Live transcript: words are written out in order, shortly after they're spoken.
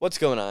What's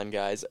going on,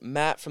 guys?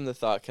 Matt from the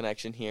Thought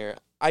Connection here.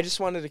 I just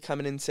wanted to come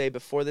in and say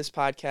before this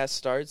podcast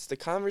starts, the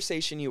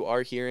conversation you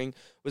are hearing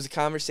was a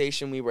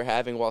conversation we were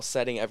having while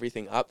setting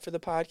everything up for the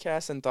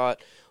podcast and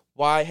thought,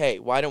 why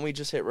don't we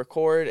just hit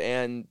record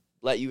and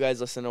let you guys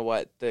listen to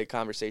what the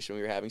conversation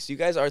we were having. So you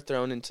guys are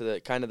thrown into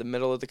the kind of the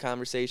middle of the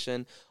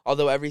conversation,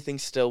 although everything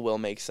still will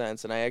make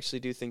sense. And I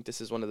actually do think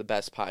this is one of the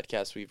best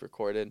podcasts we've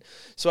recorded.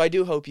 So I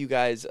do hope you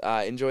guys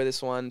enjoy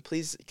this one.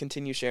 Please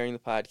continue sharing the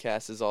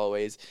podcast as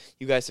always.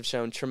 You guys have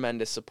shown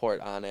tremendous support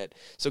on it.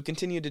 So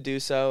continue to do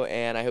so,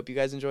 and I hope you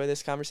guys enjoy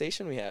this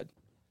conversation we had.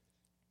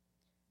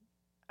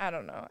 I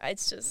don't know.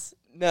 It's just...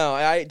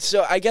 No,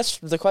 so I guess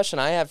the question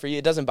I have for you,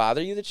 it doesn't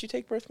bother you that you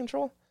take birth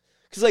control?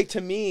 Because, like,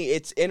 to me,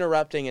 it's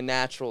interrupting a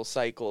natural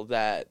cycle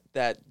that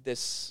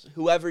this,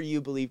 whoever you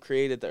believe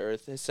created the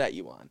earth, has set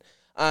you on.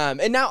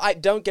 And now,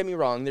 don't get me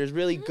wrong, there's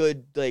really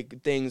good,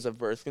 like, things of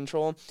birth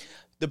control.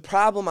 The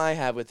problem I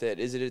have with it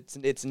is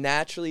that it's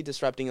naturally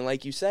disrupting, and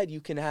like you said, you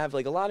can have,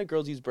 like, a lot of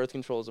girls use birth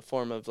control as a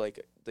form of,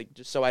 like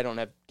just so I don't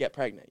get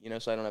pregnant,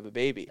 so I don't have a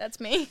baby. That's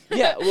me.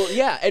 Yeah, well,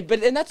 yeah,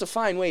 and that's a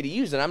fine way to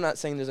use it. I'm not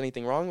saying there's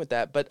anything wrong with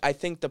that, but I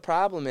think the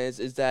problem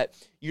is that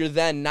you're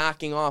then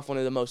knocking off one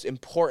of the most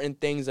important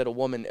things that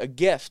a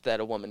gift that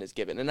a woman is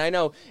given. And I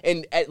know,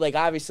 and like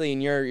obviously in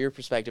your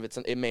perspective,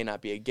 it may not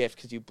be a gift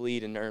because you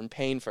bleed and are in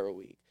pain for a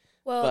week.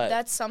 Well,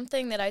 that's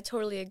something that I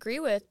totally agree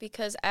with,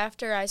 because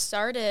after I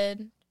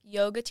started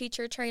yoga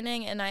teacher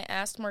training and I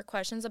asked more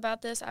questions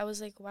about this, I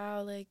was like,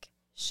 wow, like,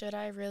 should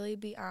I really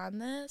be on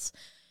this?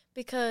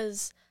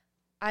 Because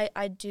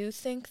I do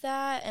think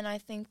that, and I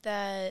think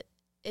that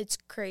it's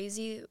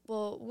crazy.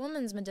 Well,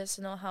 women's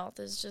medicinal health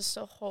is just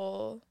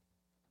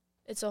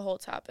it's a whole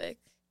topic.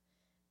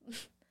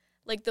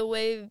 Like the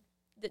way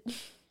that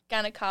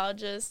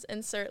gynecologists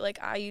insert like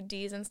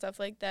IUDs and stuff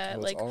like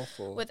that, like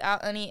awful.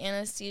 Without any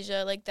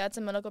anesthesia, like that's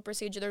a medical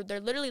procedure. They're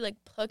literally like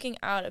plucking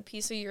out a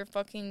piece of your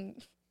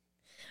fucking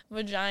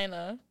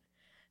vagina,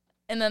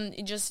 and then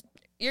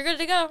you're good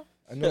to go.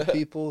 I know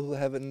people who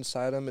have it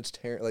inside them. It's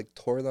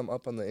tore them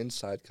up on the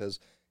inside because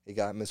it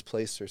got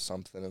misplaced or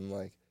something, and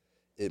like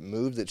it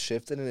moved, it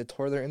shifted, and it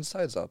tore their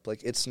insides up.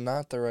 Like it's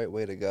not the right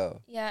way to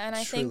go. Yeah, and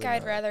I think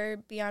I'd rather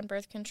be on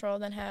birth control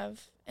than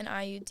have an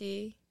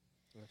IUD.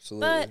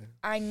 Absolutely. But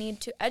I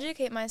need to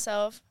educate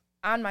myself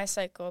on my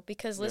cycle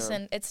because,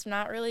 listen, it's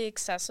not really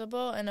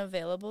accessible and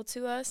available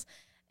to us,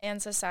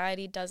 and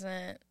society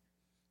doesn't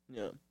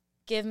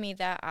give me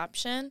that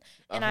option.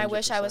 And 100%. I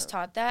wish I was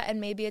taught that, and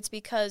maybe it's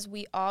because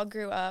we all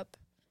grew up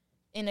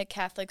in a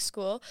Catholic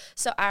school.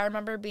 So I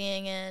remember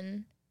being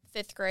in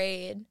 5th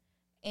grade,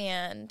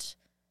 and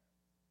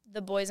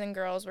the boys and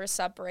girls were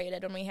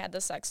separated when we had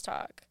the sex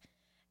talk.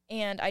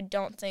 And I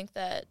don't think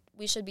that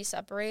we should be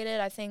separated.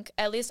 I think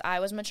at least I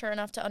was mature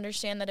enough to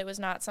understand that it was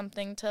not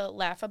something to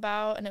laugh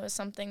about, and it was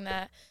something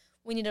that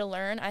we need to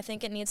learn. I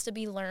think it needs to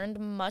be learned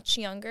much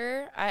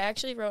younger. I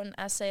actually wrote an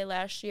essay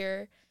last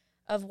year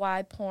of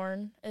why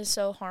porn is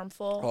so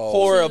harmful.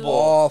 Horrible.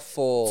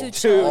 Awful. Dude,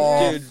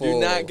 do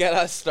not get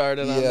us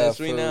started on this.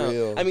 We know.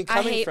 Real. I mean,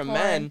 coming from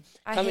men,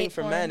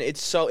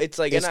 it's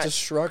like... It's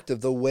destructive.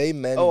 The way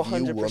men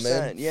view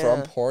women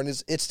from porn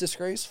it's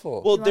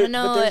disgraceful. Well, you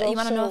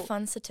want to know a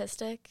fun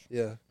statistic?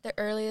 Yeah. The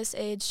earliest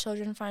age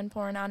children find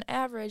porn on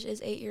average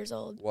is 8 years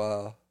old.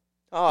 Wow.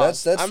 Oh,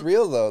 that's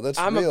real though.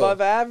 I'm real.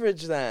 above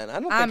average then. I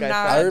don't think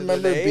I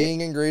remember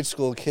being in grade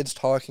school, kids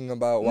talking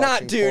about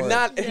watching porn.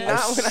 Not when I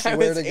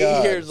was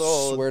 8 years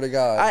old. Swear to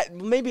God.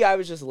 Maybe I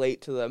was just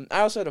late to them.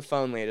 I also had a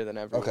phone later than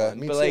everyone. Okay,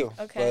 me too.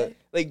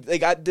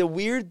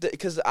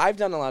 Because I've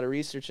done a lot of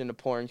research into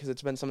porn because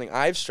it's been something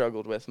I've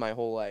struggled with my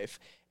whole life,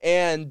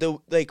 and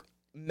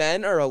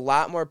men are a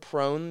lot more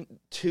prone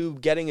to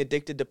getting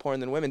addicted to porn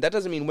than women. That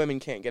doesn't mean women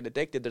can't get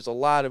addicted. There's a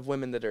lot of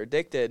women that are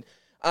addicted.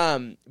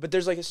 But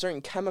there's like a certain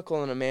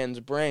chemical in a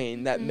man's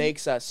brain that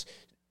makes us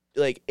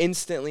like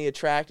instantly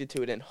attracted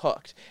to it and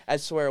hooked.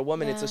 As to where a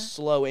woman, it's a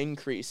slow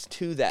increase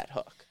to that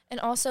hook. And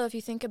also, if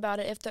you think about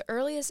it, if the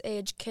earliest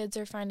age kids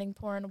are finding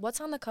porn, what's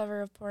on the cover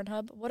of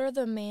Pornhub? What are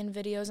the main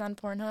videos on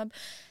Pornhub?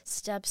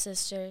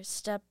 Stepsister,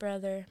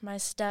 stepbrother, my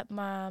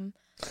stepmom.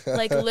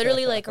 Like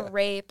literally like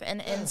rape and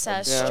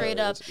incest straight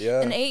up. Yeah.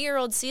 An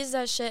 8-year-old sees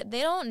that shit.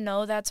 They don't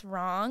know that's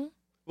wrong.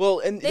 Well,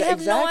 and they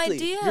have no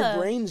idea. Your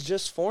brain's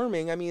just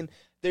forming. I mean,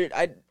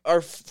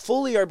 our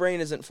brain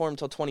isn't formed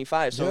till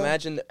 25. So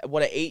imagine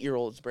what an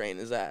 8-year-old's brain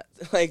is at.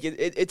 Like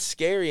it's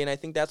scary, and I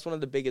think that's one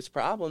of the biggest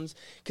problems.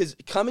 Because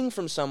coming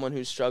from someone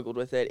who's struggled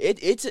with it,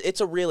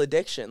 it's a real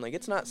addiction. Like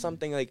it's not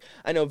something like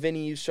I know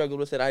Vinny, you struggled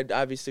with it.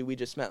 Obviously we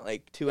just met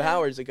like 2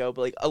 hours ago,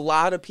 but like a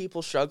lot of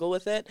people struggle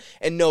with it,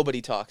 and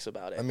nobody talks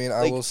about it. I mean,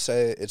 I will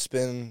say it's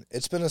been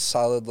a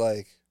solid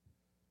like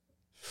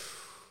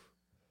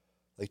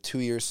 2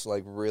 years,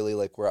 like really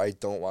like where I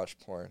don't watch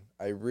porn.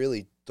 I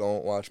really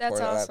don't watch porn.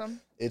 That's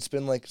awesome. It's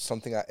been like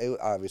something it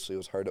obviously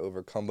was hard to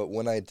overcome, but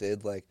when I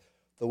did, like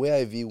the way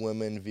I view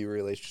women, view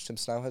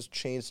relationships now has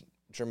changed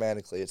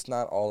dramatically. It's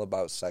not all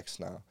about sex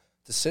now.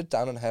 To sit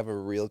down and have a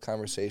real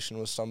conversation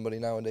with somebody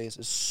nowadays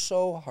is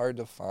so hard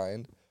to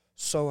find.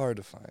 So hard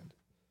to find.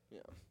 Yeah.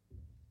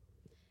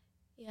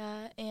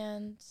 Yeah,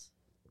 and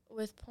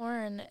with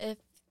porn, if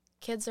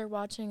kids are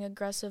watching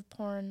aggressive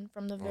porn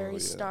from the very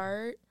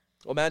start.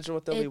 Well, imagine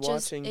what they'll be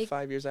watching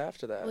 5 years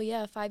after that. Well,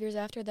 yeah, 5 years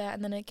after that,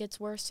 and then it gets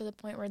worse to the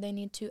point where they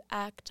need to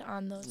act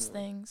on those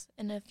things.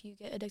 And if you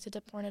get addicted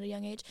to porn at a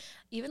young age,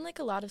 even like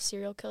a lot of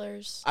serial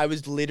killers.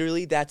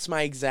 That's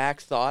my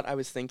exact thought I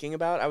was thinking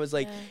about. I was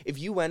like, if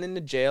you went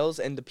into jails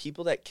and the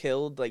people that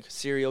killed, like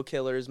serial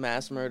killers,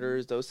 mass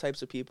murderers, those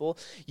types of people,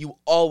 you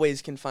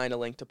always can find a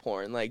link to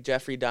porn. Like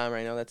Jeffrey Dahmer,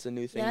 I know that's a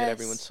new thing that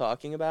everyone's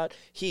talking about.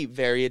 He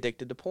very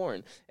addicted to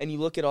porn. And you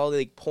look at all the,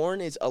 like,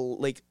 porn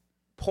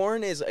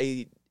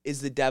is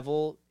the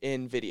devil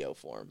in video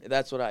form.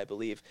 That's what I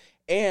believe.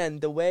 And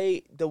the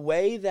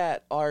way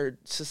that our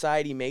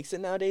society makes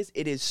it nowadays,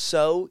 it is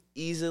so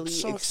easily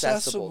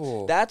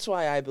accessible. That's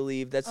why I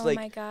believe that's oh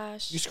my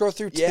gosh. You scroll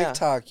through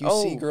TikTok, you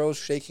see girls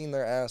shaking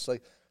their ass.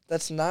 Like,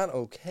 that's not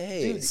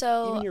okay. Dude,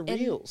 so even your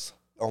reels.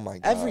 Oh my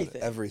God.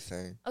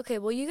 Everything. Okay,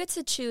 well, you get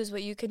to choose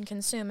what you can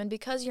consume. And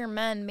because you're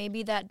men,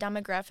 maybe that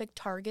demographic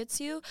targets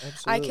you.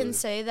 Absolutely. I can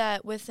say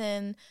that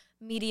within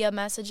media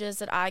messages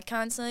that I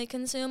constantly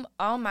consume,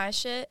 all my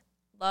shit,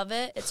 love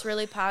it. It's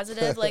really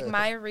positive. Like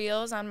my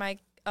reels on my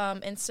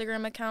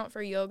Instagram account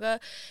for yoga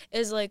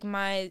is like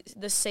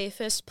the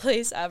safest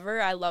place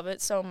ever. I love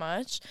it so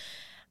much.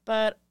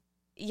 But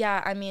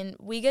yeah, I mean,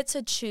 we get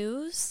to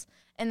choose,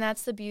 and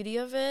that's the beauty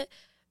of it.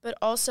 But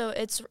also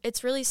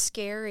it's really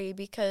scary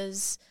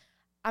because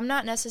I'm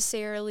not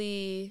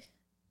necessarily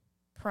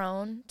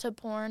prone to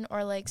porn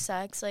or like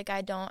sex. Like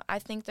I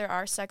think there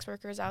are sex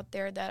workers out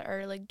there that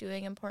are like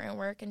doing important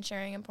work and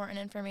sharing important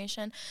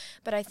information,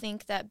 but I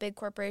think that big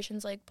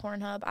corporations like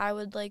Pornhub, I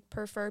would like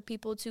prefer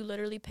people to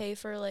literally pay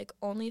for like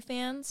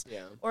OnlyFans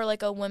or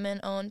like a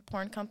women-owned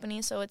porn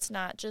company, so it's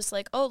not just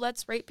like, oh,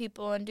 let's rape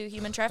people and do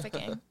human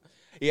trafficking.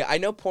 Yeah, I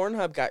know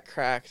Pornhub got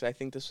cracked. I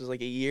think this was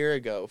like a year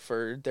ago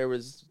there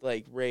was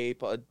like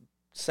rape,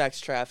 sex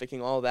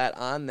trafficking, all that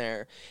on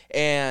there,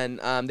 and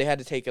they had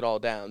to take it all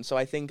down. So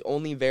I think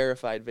only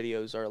verified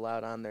videos are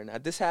allowed on there now.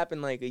 This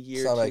happened like a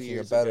year, 2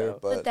 years ago.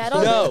 But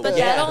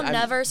that'll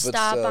never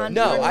stop on Pornhub.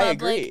 No, I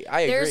agree.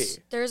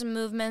 There's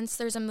movements.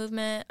 There's a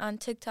movement on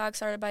TikTok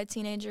started by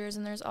teenagers,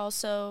 and there's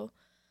also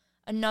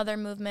another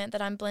movement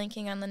that I'm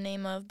blanking on the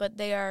name of, but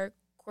they are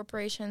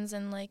corporations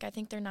and like I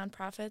think they're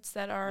nonprofits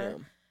that are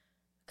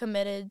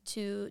committed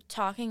to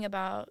talking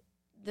about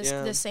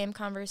the same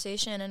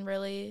conversation and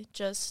really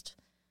just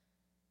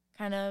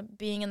kind of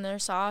being in their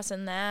sauce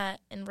and that,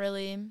 and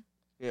really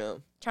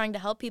trying to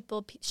help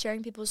people,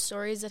 sharing people's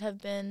stories that have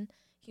been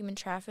human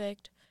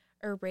trafficked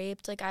or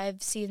raped. Like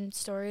I've seen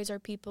stories where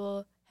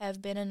people have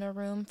been in a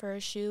room for a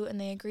shoot and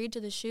they agreed to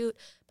the shoot,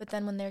 but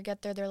then when they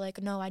get there, they're like,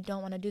 no, I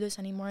don't want to do this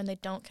anymore, and they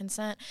don't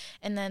consent,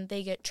 and then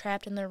they get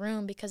trapped in their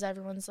room because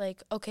everyone's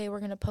like, okay, we're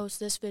going to post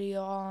this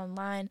video all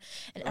online,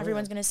 and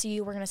everyone's going to see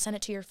you, we're going to send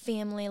it to your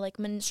family, like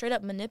straight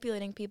up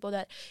manipulating people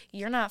that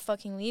you're not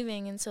fucking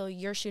leaving until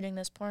you're shooting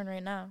this porn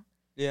right now.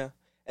 Yeah,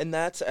 and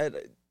that's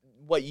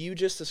what you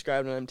just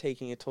described, and I'm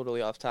taking it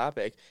totally off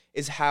topic,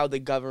 is how the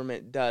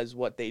government does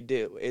what they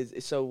do.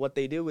 So what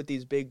they do with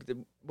these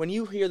when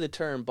you hear the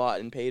term bought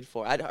and paid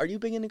for, are you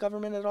big into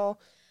government at all?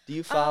 Do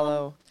you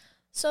follow?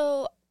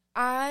 So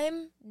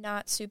I'm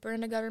not super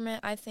into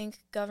government. I think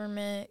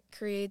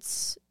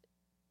government's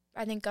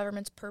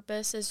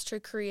purpose is to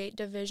create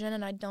division,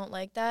 and I don't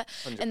like that.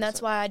 100%. And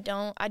that's why I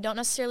don't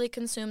necessarily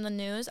consume the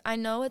news. I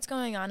know what's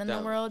going on in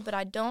the world, but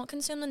I don't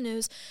consume the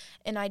news,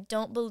 and I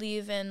don't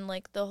believe in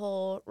like the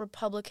whole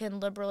Republican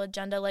liberal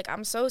agenda. Like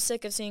I'm so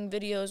sick of seeing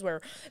videos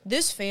where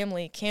this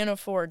family can't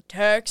afford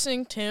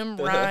taxing Tim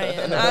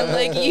Ryan on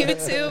like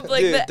YouTube,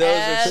 like dude, the those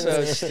ads.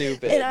 are so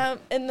stupid.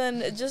 And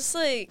then just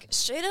like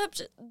straight up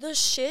the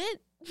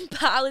shit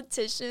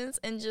politicians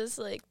and just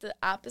like the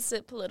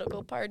opposite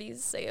political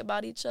parties say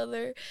about each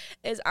other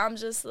is, I'm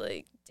just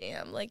like,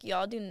 damn, like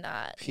y'all do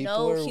not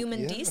know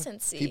human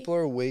decency. People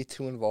are way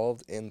too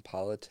involved in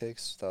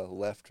politics, the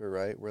left or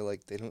right, where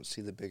like they don't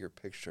see the bigger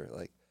picture.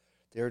 Like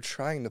they're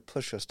trying to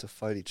push us to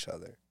fight each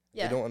other.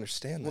 Yeah. They don't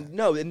understand that. Well,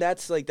 no, and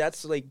that's like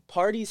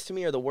parties to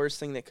me are the worst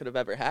thing that could have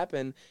ever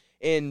happened.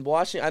 In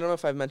Washington, I don't know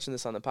if I've mentioned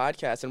this on the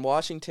podcast, in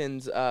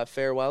Washington's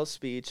farewell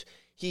speech,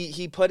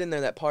 he put in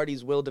there that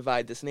parties will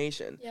divide this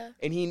nation. Yeah.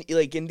 And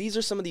and these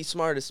are some of the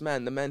smartest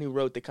men, the men who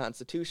wrote the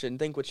Constitution.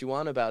 Think what you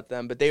want about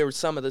them, but they were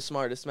some of the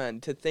smartest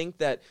men. To think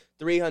that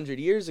 300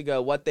 years ago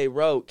what they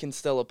wrote can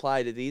still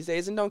apply to these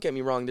days, and don't get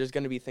me wrong, there's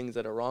going to be things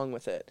that are wrong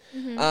with it.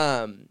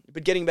 Mm-hmm.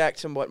 But getting back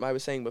to what I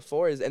was saying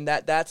before is, and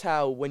that's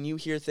how when you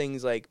hear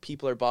things like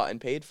people are bought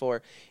and paid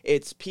for,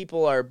 it's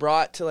people are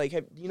brought to like,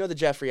 you know, the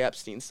Jeffrey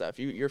Epstein stuff.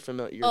 You're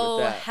familiar with that?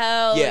 Oh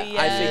hell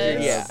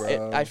yes.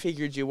 I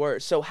figured you were.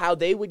 So how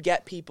they would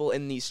get people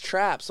in these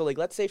traps. So like,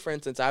 let's say for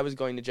instance, I was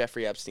going to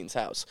Jeffrey Epstein's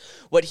house.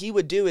 What he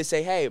would do is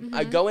say, hey,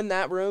 I go in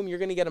that room, you're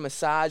going to get a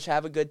massage,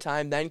 have a good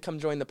time, then come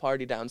join the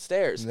party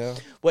downstairs. No.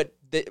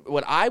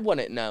 What I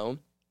wouldn't know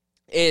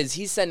is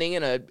he's sending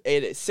in a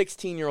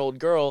 16-year-old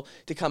girl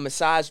to come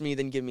massage me,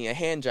 then give me a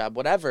hand job,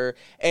 whatever,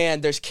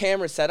 and there's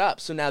cameras set up.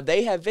 So now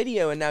they have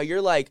video, and now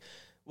you're like,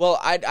 well,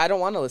 I don't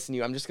want to listen to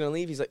you. I'm just going to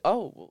leave. He's like,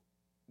 oh, well,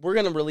 we're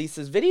going to release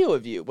this video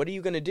of you. What are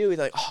you going to do? He's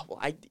like, oh,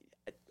 well,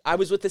 I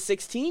was with a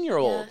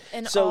 16-year-old. Yeah,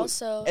 and so,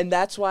 also... And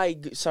that's why,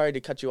 sorry to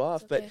cut you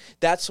off, but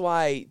that's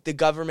why the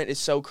government is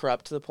so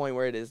corrupt to the point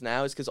where it is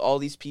now, is because all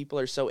these people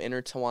are so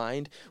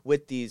intertwined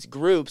with these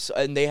groups,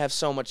 and they have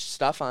so much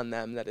stuff on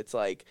them that it's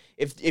like,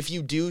 if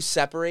you do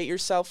separate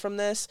yourself from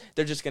this,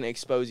 they're just going to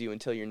expose you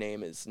until your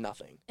name is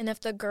nothing. And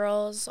if the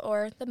girls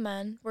or the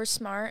men were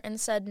smart and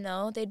said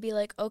no, they'd be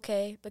like,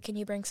 okay, but can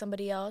you bring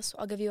somebody else?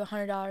 I'll give you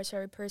 $100 for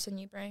every person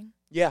you bring.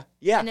 Yeah,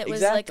 and it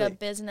was like a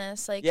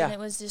business, and it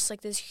was just like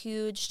this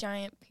huge,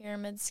 giant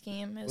pyramid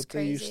scheme. It was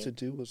crazy. What they used to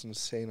do was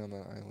insane on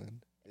that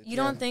island. You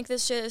don't think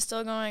this shit is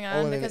still going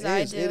on? Because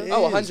I do.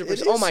 Oh,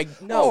 100%. Oh my,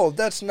 no. Oh,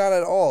 that's not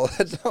at all.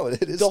 No,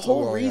 it is. The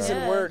whole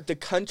reason where the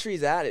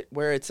country's at it,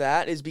 where it's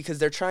at, is because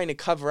they're trying to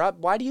cover up.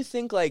 Why do you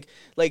think like,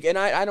 and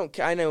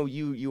I know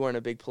you aren't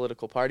a big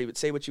political party, but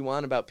say what you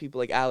want about people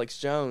like Alex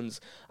Jones.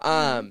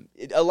 A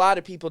lot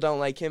of people don't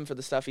like him for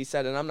the stuff he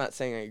said, and I'm not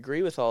saying I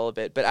agree with all of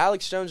it, but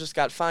Alex Jones just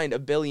got fined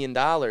 $1 billion,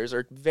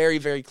 or very,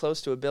 very close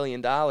to $1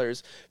 billion,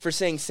 for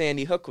saying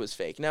Sandy Hook was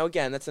fake. Now,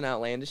 again, that's an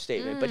outlandish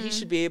statement, but he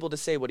should be able to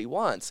say what he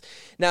wants.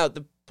 Now,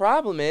 the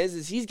problem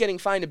is he's getting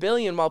fined $1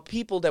 billion, while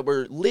people that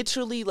were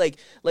literally like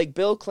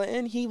Bill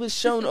Clinton, he was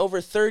shown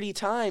over 30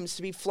 times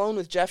to be flown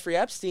with Jeffrey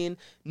Epstein.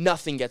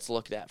 Nothing gets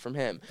looked at from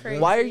him. Crazy.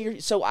 Why are you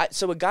so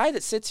a guy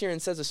that sits here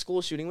and says a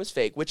school shooting was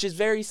fake, which is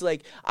very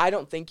like, I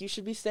don't think you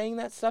should be saying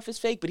that stuff is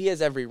fake, but he has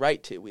every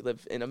right to. We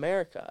live in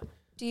America.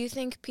 Do you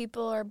think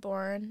people are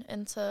born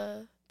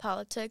into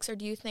politics, or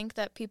do you think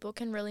that people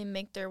can really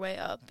make their way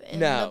up in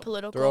the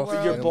political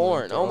world? You're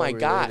born. Oh my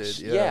gosh.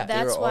 Yeah.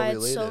 That's why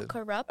it's so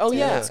corrupt. Oh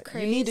yeah. It's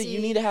crazy.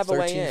 You need to have a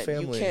way in.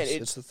 Families. You can't.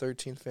 It's the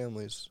 13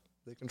 families.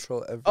 They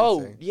control everything.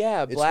 Oh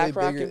yeah,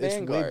 BlackRock and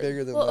Vanguard. It's way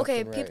bigger than left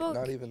and right.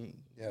 Not even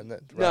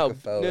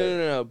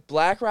No.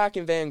 BlackRock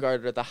and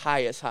Vanguard are the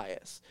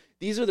highest.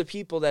 These are the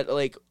people that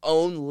like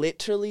own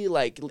literally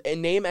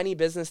and name any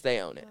business, they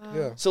own it. Wow.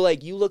 Yeah. So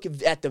like you look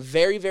at the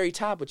very, very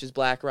top, which is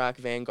BlackRock,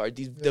 Vanguard.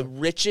 The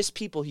richest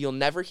people you'll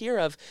never hear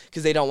of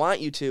because they don't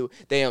want you to.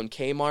 They own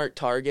Kmart,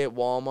 Target,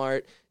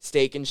 Walmart,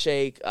 Steak and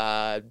Shake,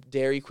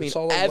 Dairy Queen.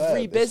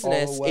 Every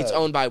business, it's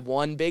owned by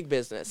one big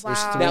business.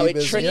 Wow. Now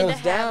it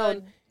trickles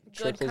down.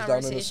 Good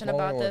conversation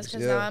about this,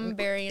 because now I'm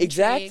very intrigued.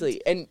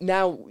 Exactly. And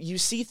now you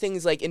see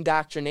things like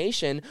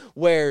indoctrination,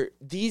 where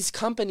these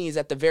companies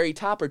at the very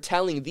top are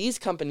telling these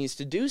companies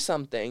to do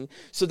something.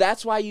 So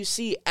that's why you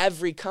see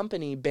every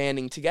company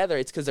banding together.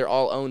 It's because they're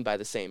all owned by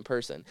the same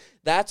person.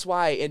 That's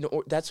why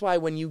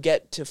when you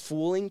get to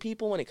fooling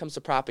people when it comes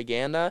to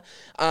propaganda,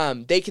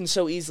 they can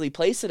so easily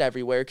place it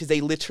everywhere because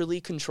they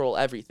literally control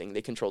everything.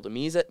 They control the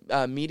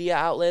media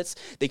outlets.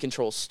 They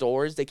control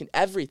stores. They can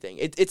everything.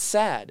 It's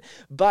sad,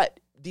 but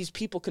these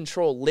people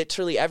control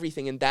literally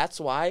everything, and that's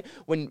why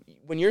when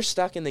you're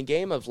stuck in the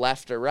game of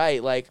left or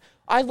right, like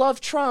I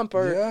love Trump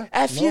or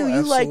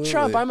you like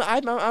Trump. I'm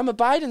a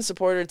Biden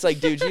supporter. It's like,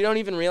 dude, you don't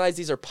even realize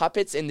these are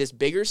puppets in this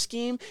bigger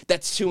scheme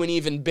that's to an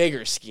even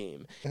bigger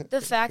scheme.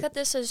 The fact that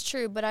this is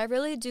true, but I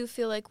really do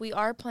feel like we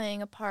are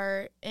playing a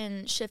part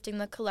in shifting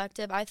the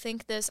collective. I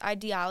think this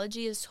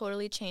ideology is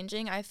totally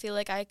changing. I feel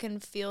like I can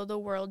feel the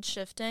world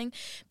shifting,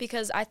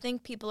 because I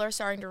think people are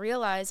starting to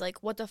realize,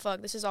 like, what the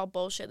fuck, this is all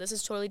bullshit. This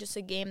is totally just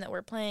a game that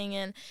we're playing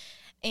in.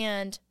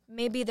 And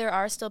maybe there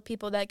are still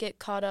people that get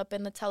caught up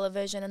in the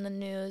television and the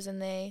news,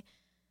 and they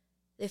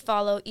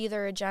follow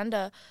either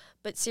agenda.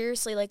 But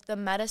seriously, like the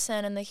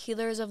medicine and the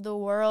healers of the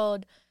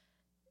world,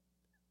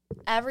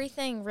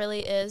 everything really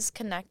is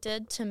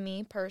connected to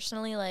me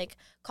personally. Like,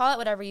 call it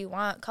whatever you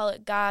want. Call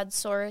it God,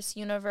 source,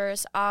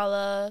 universe,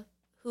 Allah,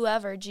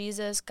 whoever,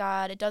 Jesus,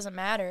 God, it doesn't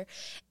matter.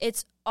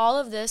 It's all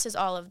of this is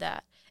all of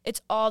that.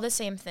 It's all the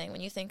same thing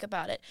when you think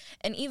about it.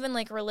 And even,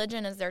 like,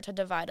 religion is there to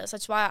divide us.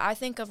 That's why I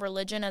think of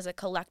religion as a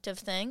collective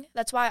thing.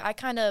 That's why I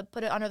kind of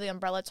put it under the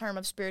umbrella term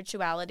of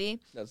spirituality.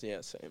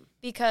 Same.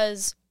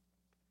 Because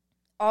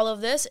all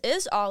of this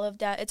is all of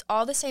that. It's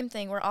all the same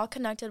thing. We're all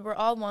connected. We're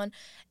all one.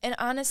 And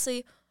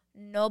honestly,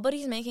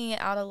 nobody's making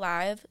it out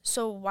alive.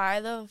 So why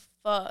the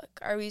fuck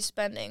are we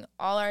spending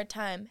all our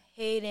time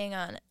hating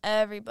on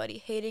everybody,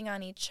 hating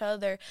on each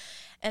other,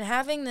 and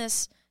having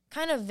this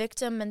kind of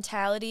victim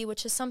mentality,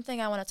 which is something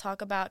I want to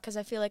talk about, because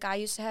I feel like I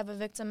used to have a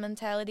victim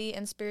mentality,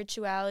 and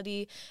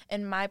spirituality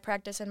and my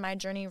practice and my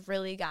journey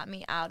really got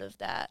me out of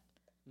that.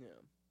 Yeah.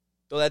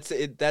 Well,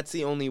 that's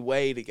the only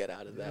way to get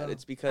out of that. Yeah.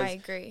 It's because I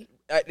agree.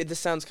 This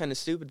sounds kind of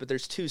stupid, but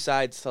there's two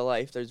sides to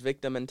life. There's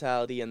victim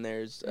mentality, and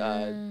there's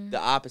the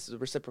opposite, the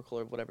reciprocal,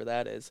 or whatever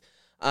that is.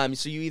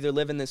 So you either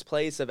live in this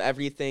place of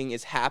everything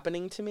is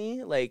happening to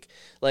me, like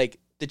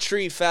the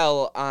tree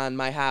fell on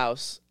my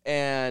house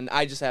and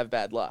I just have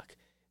bad luck.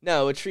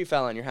 No, a tree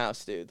fell on your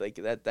house, dude. Like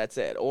that's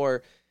it.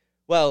 Or,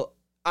 well,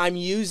 I'm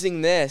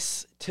using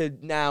this to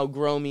now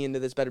grow me into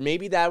this better.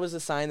 Maybe that was a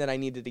sign that I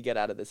needed to get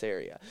out of this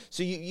area.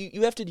 So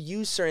you have to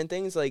use certain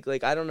things like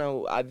I don't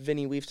know,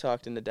 Vinny, we've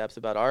talked into depth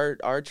about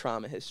our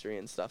trauma history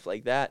and stuff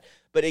like that.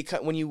 But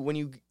when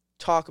you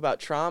talk about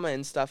trauma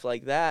and stuff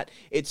like that,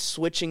 it's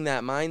switching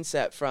that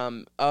mindset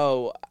from,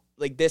 oh,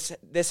 like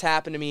this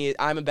happened to me,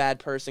 I'm a bad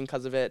person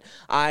because of it,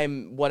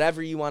 I'm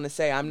whatever you want to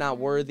say, I'm not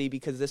worthy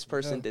because this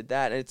person did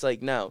that. And it's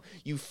like, no,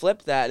 you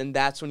flip that, and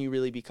that's when you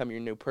really become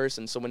your new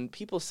person. So when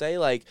people say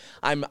like,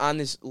 I'm on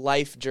this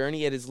life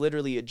journey, it is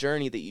literally a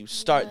journey that you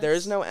start. Yes. There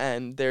is no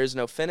end, there is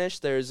no finish,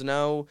 there's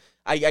no,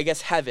 I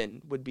guess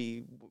heaven would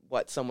be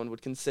what someone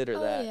would consider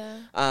that.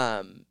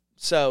 Yeah.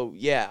 So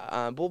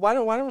yeah, but why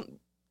don't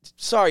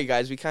sorry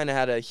guys, we kind of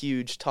had a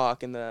huge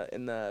talk in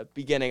the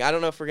beginning. I don't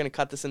know if we're going to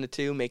cut this into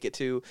 2, make it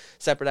 2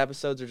 separate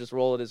episodes, or just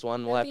roll it as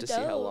one. We'll have to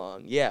see how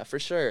long. Yeah, for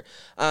sure.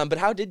 But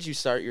how did you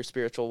start your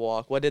spiritual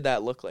walk? What did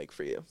that look like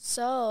for you?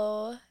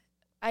 So,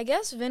 I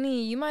guess,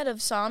 Vinny, you might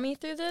have saw me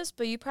through this,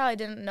 but you probably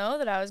didn't know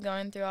that I was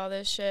going through all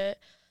this shit.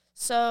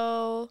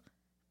 So,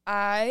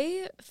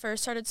 I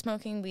first started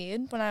smoking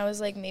weed when I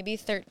was like maybe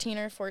 13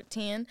 or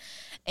 14,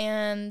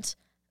 and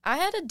I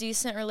had a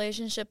decent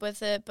relationship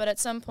with it, but at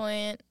some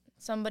point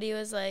somebody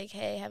was like,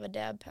 hey, have a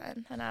dab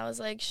pen. And I was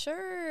like,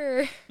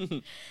 sure.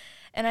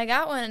 And I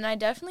got one, and I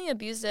definitely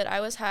abused it. I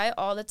was high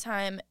all the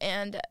time.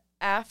 And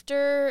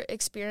after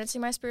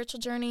experiencing my spiritual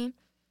journey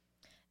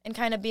and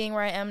kind of being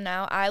where I am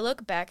now, I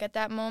look back at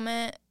that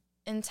moment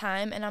in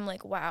time, and I'm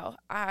like, wow,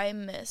 I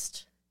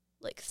missed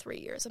like 3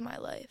 years of my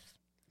life.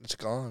 It's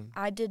gone.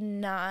 I did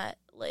not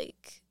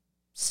like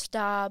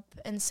stop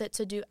and sit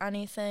to do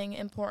anything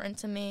important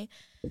to me.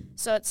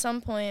 So at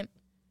some point,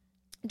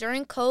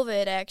 during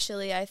COVID,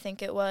 actually, I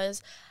think it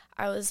was,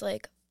 I was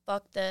like,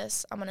 fuck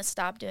this. I'm going to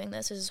stop doing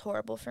this. This is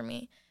horrible for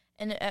me.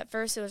 And at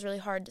first, it was really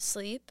hard to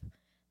sleep.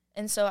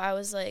 And so I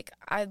was like,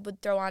 I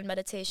would throw on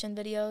meditation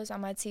videos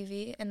on my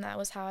TV, and that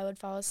was how I would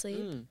fall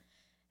asleep.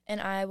 And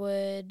I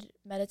would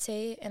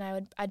meditate,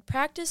 and I'd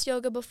practice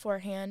yoga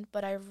beforehand,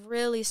 but I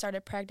really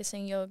started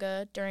practicing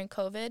yoga during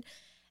COVID.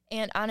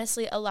 And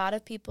honestly, a lot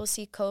of people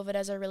see COVID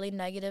as a really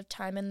negative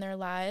time in their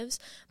lives.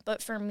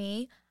 But for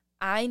me,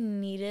 I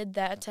needed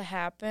that to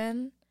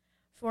happen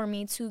for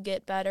me to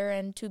get better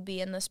and to be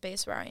in the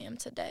space where I am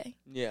today.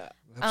 Yeah,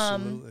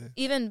 absolutely.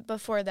 Even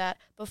before that,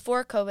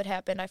 before COVID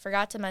happened, I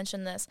forgot to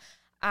mention this.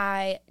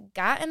 I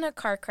got in a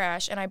car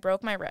crash and I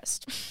broke my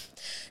wrist.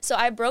 So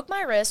I broke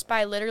my wrist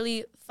by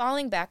literally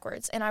falling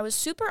backwards, and I was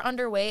super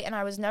underweight, and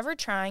I was never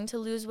trying to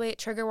lose weight.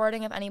 Trigger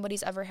warning if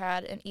anybody's ever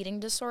had an eating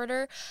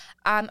disorder.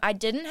 I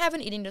didn't have an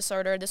eating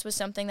disorder. This was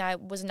something that I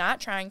was not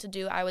trying to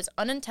do. I was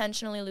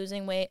unintentionally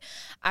losing weight.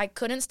 I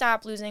couldn't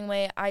stop losing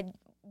weight. I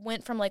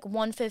went from like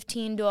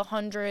 115 to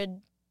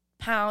 100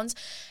 pounds,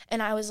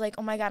 and I was like,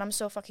 oh my God, I'm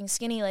so fucking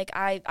skinny. Like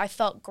I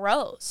felt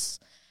gross.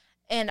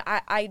 And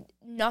I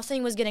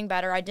nothing was getting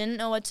better. I didn't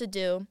know what to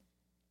do.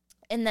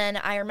 And then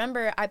I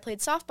remember I played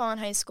softball in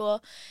high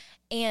school,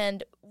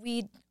 and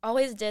we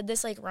always did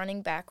this like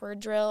running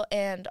backward drill,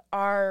 and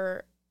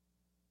our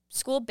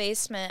school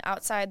basement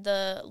outside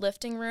the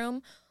lifting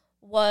room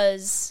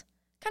was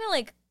kind of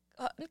like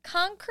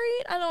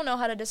concrete. I don't know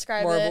how to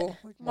describe it.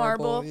 Like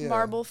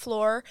marble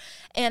floor.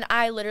 And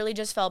I literally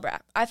just fell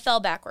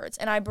backwards,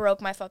 and I broke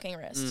my fucking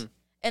wrist.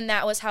 And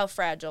that was how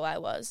fragile I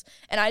was.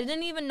 And I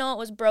didn't even know it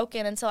was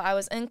broken until I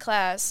was in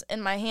class,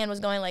 and my hand was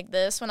going like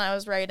this when I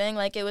was writing.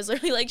 Like, it was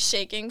literally, like,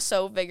 shaking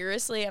so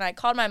vigorously. And I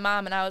called my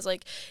mom, and I was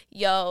like,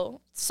 yo,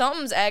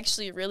 something's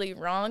actually really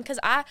wrong. Because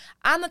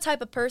I'm the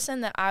type of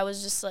person that I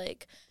was just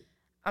like,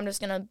 I'm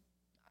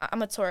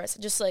a Taurus.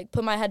 Just, like,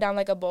 put my head down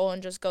like a bowl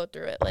and just go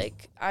through it.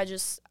 Like, I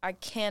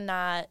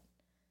cannot.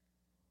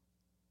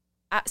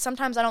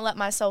 Sometimes I don't let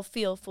myself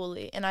feel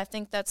fully. And I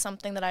think that's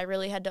something that I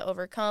really had to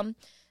overcome.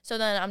 So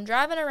then I'm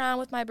driving around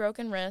with my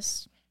broken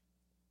wrist,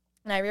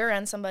 and I rear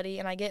end somebody,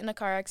 and I get in a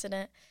car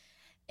accident,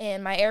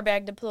 and my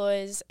airbag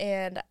deploys,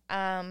 and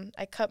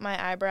I cut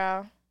my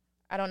eyebrow.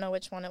 I don't know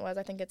which one it was.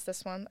 I think it's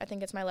this one. I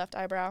think it's my left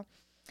eyebrow.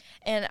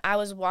 And I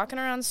was walking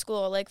around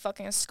school like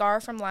fucking a Scar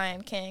from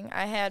Lion King.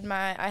 I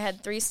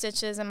had 3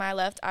 stitches in my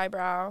left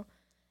eyebrow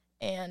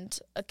and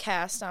a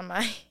cast on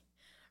my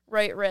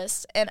right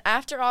wrist. And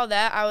after all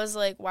that, I was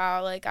like,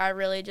 wow, like I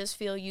really just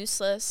feel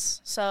useless.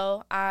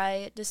 So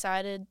I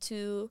decided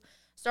to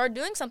start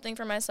doing something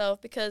for myself,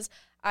 because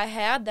I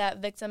had that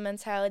victim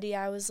mentality.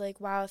 I was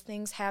like, wow,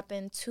 things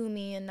happen to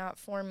me and not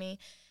for me.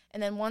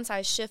 And then once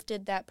I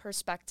shifted that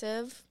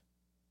perspective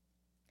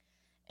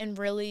and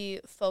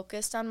really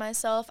focused on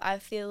myself, I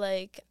feel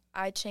like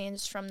I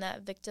changed from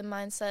that victim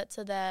mindset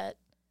to that,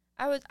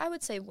 I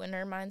would say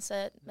winner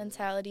mindset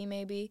mentality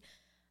maybe.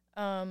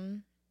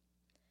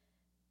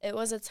 It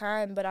was a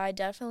time, but I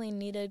definitely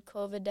needed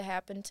COVID to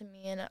happen to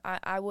me, and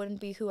I wouldn't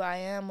be who I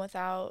am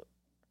without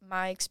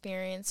my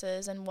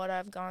experiences and what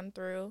I've gone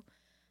through.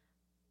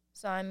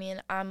 So, I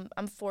mean, I'm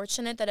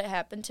fortunate that it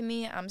happened to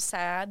me. I'm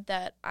sad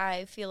that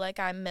I feel like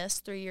I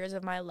missed 3 years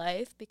of my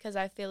life, because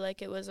I feel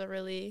like it was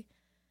I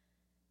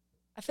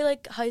feel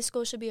like high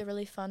school should be a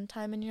really fun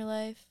time in your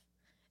life,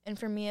 and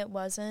for me it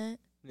wasn't.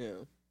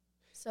 Yeah.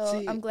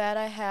 So, I'm glad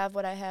I have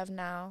what I have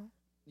now.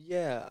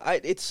 Yeah,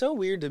 it's so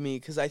weird to me,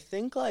 because I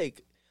think,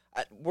 like,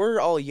 we're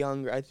all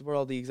younger. We're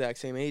all the exact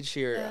same age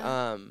here.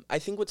 Yeah. I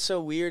think what's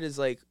so weird is,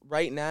 like,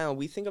 right now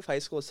we think of high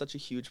school as such a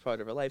huge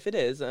part of our life. It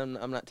is.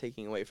 I'm not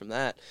taking away from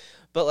that.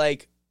 But,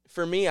 like,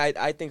 for me,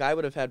 I think I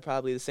would have had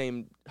probably the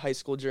same high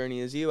school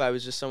journey as you. I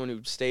was just someone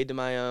who stayed to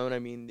my own. I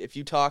mean, if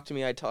you talk to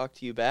me, I talk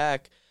to you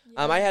back.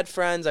 Yeah. I had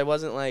friends. I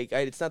wasn't like,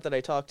 it's not that I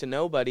talked to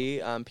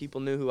nobody.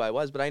 People knew who I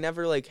was, but I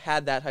never like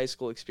had that high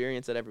school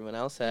experience that everyone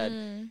else had.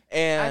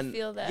 And I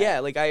feel that.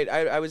 yeah, like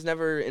I was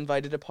never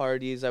invited to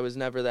parties. I was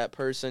never that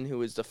person who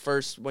was the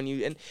first when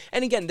you,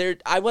 and again,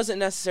 I wasn't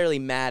necessarily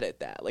mad at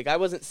that. Like I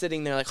wasn't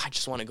sitting there like, I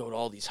just want to go to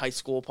all these high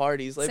school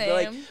parties.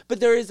 Like, but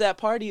there is that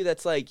party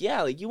that's like,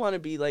 yeah, like you want to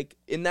be like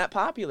in that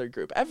popular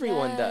group.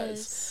 Everyone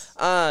does.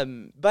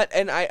 But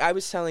I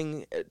was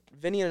telling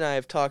Vinny and I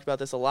have talked about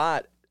this a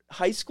lot.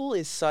 High school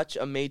is such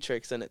a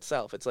matrix in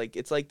itself. It's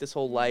like this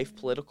whole life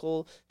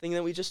political thing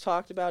that we just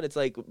talked about. It's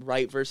like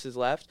right versus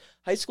left.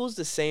 High school is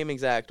the same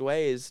exact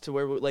way as to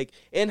where like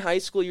in high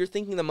school you're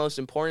thinking the most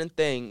important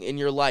thing in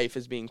your life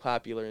is being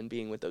popular and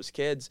being with those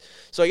kids.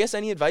 So I guess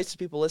any advice to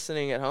people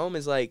listening at home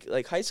is like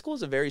high school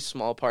is a very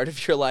small part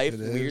of your life.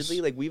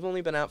 Weirdly, like we've only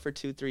been out for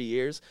 2-3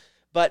 years,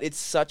 but it's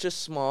such a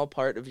small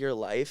part of your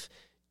life,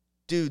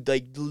 dude.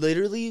 Like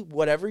literally,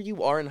 whatever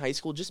you are in high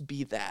school, just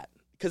be that.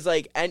 Because,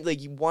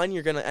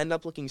 you're going to end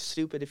up looking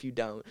stupid if you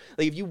don't.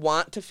 Like, if you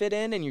want to fit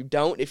in and you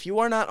don't, if you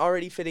are not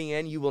already fitting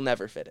in, you will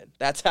never fit in.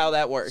 That's how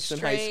that works in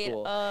high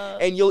school.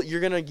 And you're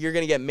gonna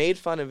get made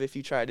fun of if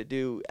you try to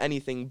do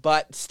anything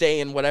but stay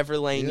in whatever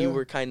lane you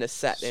were kind of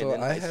set in high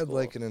school. So I had,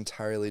 like, an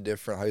entirely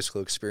different high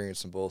school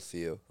experience than both of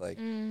you. Like,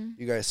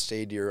 you guys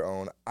stayed to your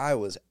own. I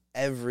was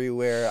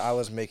everywhere. I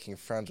was making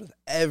friends with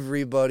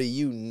everybody.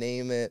 You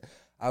name it.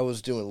 I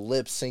was doing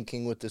lip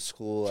syncing with the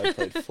school. I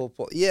played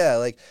football. Yeah,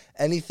 like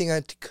anything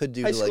I could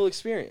do. High school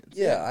experience.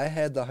 Yeah, I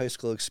had the high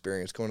school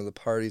experience, going to the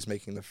parties,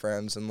 making the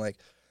friends, and like,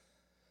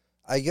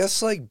 I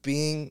guess like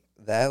being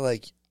that,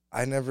 like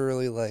I never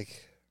really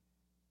like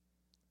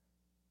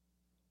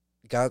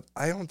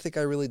I don't think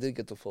I really did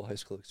get the full high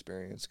school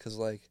experience because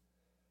like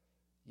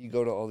you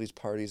go to all these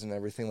parties and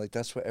everything. Like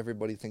that's what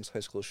everybody thinks high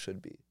school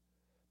should be.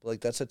 Like,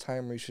 that's a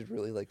time where you should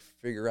really, like,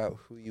 figure out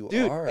who you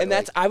are. And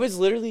that's, I was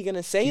literally going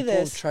to say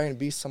this. People try and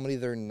be somebody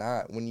they're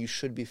not when you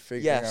should be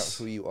figuring out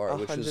who you are.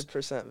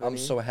 100%. I'm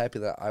so happy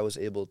that I was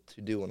able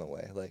to do in a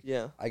way. Like,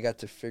 I got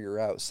to figure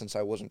out, since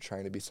I wasn't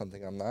trying to be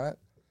something I'm not,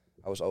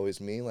 I was always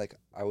me. Like,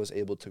 I was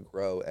able to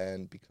grow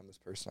and become this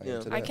person I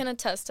am today. I can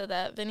attest to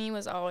that. Vinny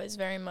was always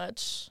very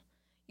much,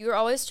 you were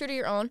always true to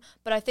your own.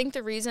 But I think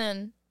the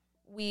reason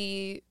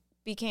we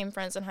became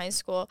friends in high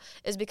school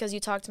is because you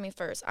talked to me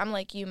first. I'm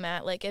like you,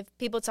 Matt. Like, if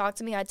people talk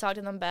to me, I'd talk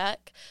to them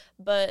back.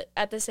 But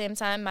at the same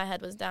time, my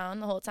head was down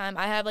the whole time.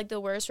 I have, like, the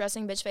worst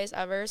resting bitch face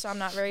ever, so I'm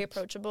not very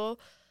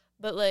approachable.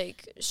 But,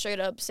 like, straight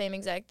up, same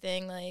exact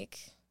thing. Like,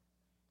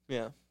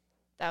 that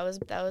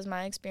was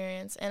my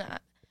experience. And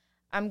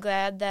I'm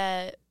glad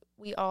that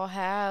we all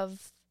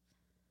have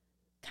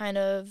kind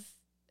of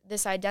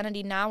this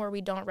identity now where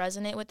we don't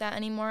resonate with that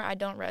anymore. I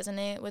don't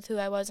resonate with who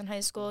I was in high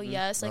school.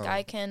 Yes, like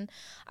I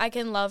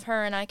can love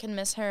her and I can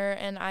miss her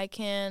and I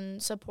can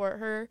support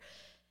her.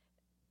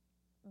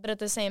 But at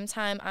the same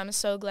time, I'm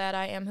so glad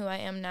I am who I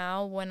am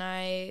now. When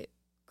I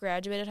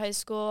graduated high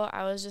school,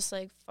 I was just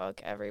like,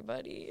 fuck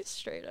everybody,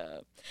 straight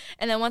up.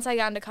 And then once I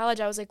got into college,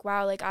 I was like,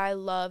 wow, like I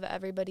love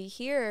everybody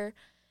here.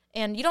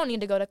 And you don't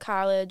need to go to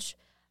college.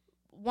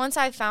 Once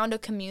I found a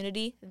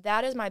community,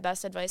 that is my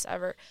best advice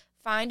ever.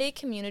 Find a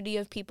community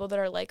of people that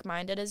are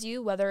like-minded as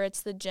you, whether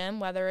it's the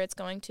gym, whether it's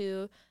going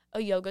to a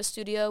yoga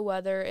studio,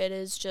 whether it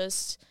is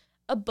just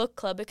a book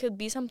club. It could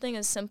be something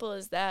as simple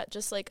as that,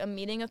 just like a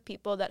meeting of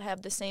people that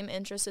have the same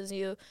interests as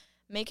you.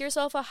 Make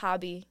yourself a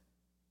hobby.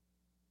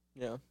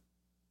 Yeah,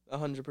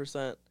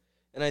 100%.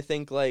 And I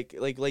think like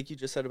you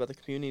just said about the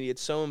community,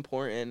 it's so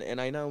important. And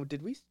I know,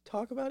 did we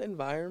talk about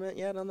environment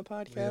yet on the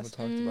podcast? We haven't talked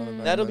about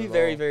environment. That'll be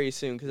very, very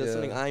soon because that's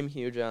something I'm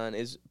huge on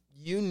is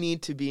you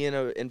need to be in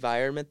an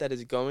environment that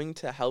is going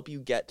to help you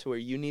get to where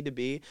you need to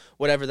be,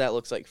 whatever that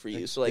looks like for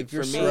you. So, like, if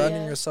you're for me,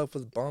 surrounding yourself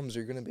with bums,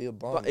 you're gonna be a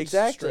bum.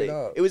 Exactly.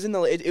 It was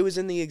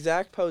in the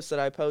exact post that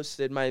I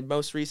posted, my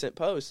most recent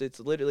post. It's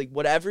literally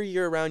whatever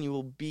you're around, you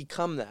will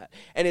become that.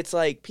 And it's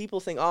like people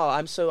think, oh,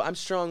 I'm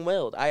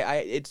strong-willed.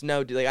 It's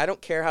no, dude. Like, I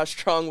don't care how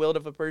strong-willed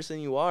of a person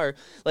you are.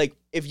 Like,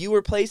 if you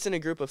were placed in a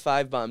group of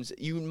 5 bums,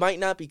 you might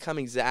not become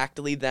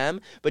exactly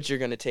them, but you're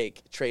going to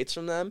take traits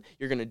from them.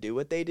 You're going to do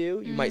what they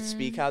do. You might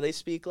speak how they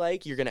speak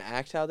like. You're going to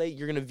act you're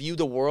going to view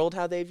the world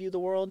how they view the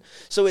world.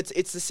 So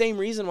it's the same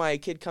reason why a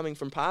kid coming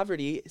from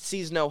poverty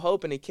sees no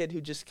hope and a kid who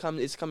just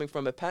is coming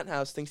from a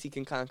penthouse thinks he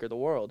can conquer the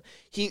world.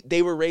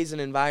 They were raised in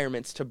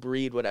environments to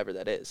breed whatever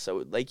that is.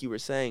 So like you were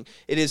saying,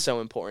 it is so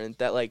important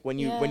that like when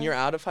you're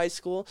out of high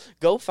school,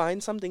 go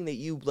find something that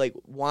you like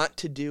want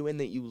to do and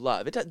that you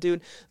love.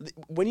 Dude,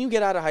 when you get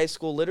get out of high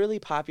school, literally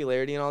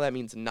popularity and all that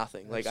means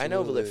nothing. Like, Absolutely. I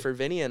know that for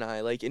Vinny and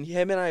I, like, and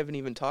him and I haven't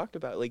even talked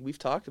about, like, we've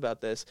talked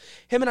about this.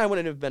 Him and I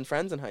wouldn't have been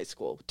friends in high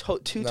school. Two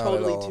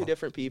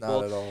different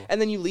people. Not at all. And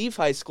then you leave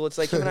high school, it's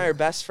like him and I are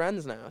best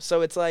friends now.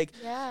 So it's like,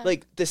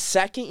 like, the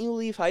second you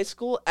leave high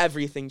school,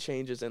 everything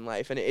changes in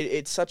life. And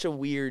it's such a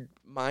weird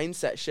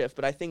mindset shift,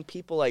 but I think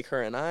people like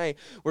her and I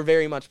were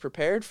very much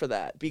prepared for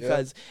that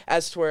because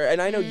as to where, and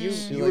I know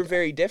you were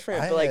very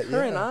different, but like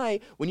her and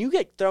I, when you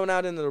get thrown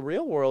out into the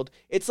real world,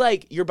 it's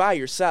like you're by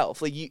yourself.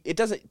 Like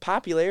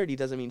popularity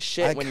doesn't mean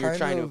shit when you're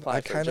trying to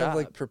apply for a job. I kind of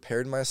like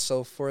prepared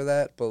myself for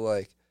that, but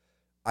like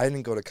I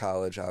didn't go to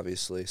college,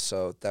 obviously,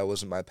 so that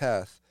wasn't my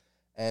path.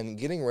 And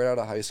getting right out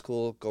of high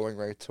school, going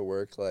right to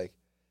work, like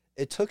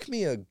it took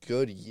me a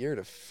good year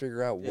to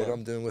figure out what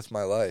I'm doing with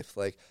my life.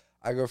 Like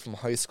I go from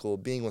high school,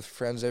 being with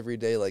friends every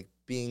day, like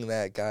being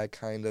that guy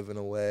kind of in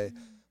a way.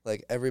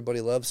 Like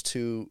everybody loves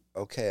to,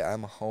 okay,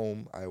 I'm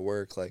home, I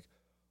work, like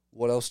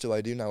what else do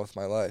I do now with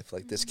my life?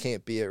 Like this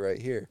can't be it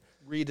right here.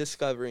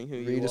 Rediscovering who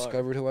you are.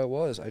 Rediscovered who I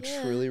was. I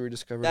truly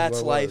rediscovered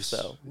That's who I was.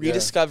 That's life, though.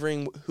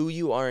 Rediscovering who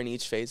you are in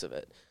each phase of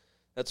it.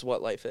 That's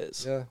what life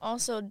is. Yeah.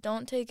 Also,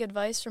 don't take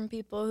advice from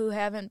people who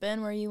haven't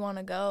been where you want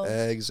to go.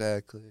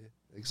 Exactly.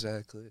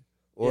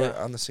 Or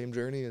on the same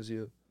journey as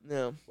you.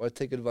 No. Why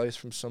take advice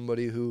from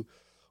somebody who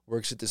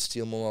works at the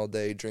steel mill all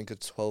day, drink a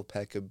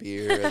 12-pack of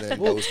beer, and then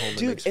goes home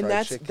and makes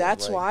fried chicken?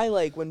 That's why,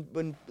 like,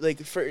 when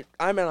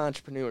I'm an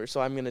entrepreneur, so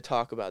I'm going to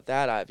talk about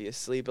that,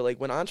 obviously, but, like,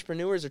 when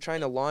entrepreneurs are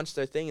trying to launch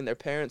their thing and their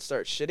parents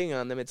start shitting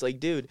on them, it's like,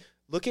 dude,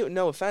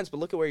 no offense, but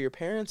look at where your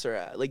parents are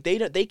at. Like,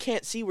 they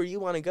can't see where you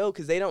want to go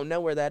because they don't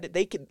know where that is.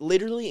 They could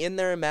literally, in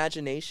their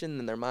imagination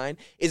and their mind,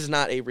 is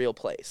not a real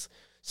place.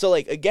 So,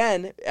 like,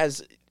 again,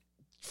 as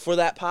for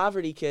that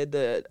poverty kid,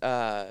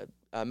 the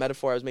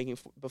metaphor I was making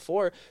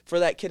before, for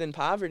that kid in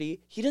poverty,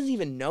 he doesn't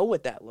even know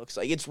what that looks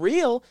like. It's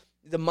real.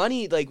 The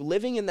money, like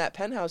living in that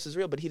penthouse is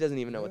real, but he doesn't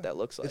even know what that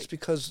looks like. It's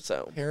because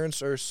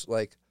parents are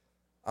like,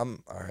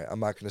 I'm not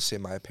going to say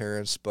my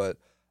parents, but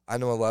I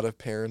know a lot of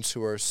parents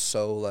who are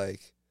so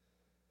like,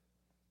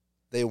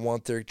 they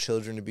want their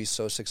children to be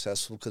so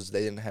successful because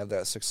they didn't have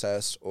that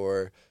success,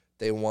 or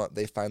they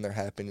find their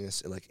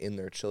happiness like in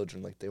their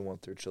children. Like they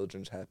want their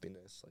children's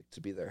happiness like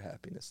to be their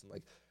happiness, and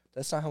like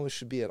that's not how it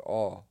should be at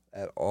all.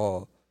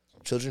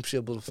 Children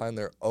should be able to find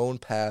their own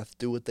path,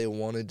 do what they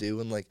want to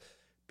do, and like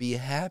be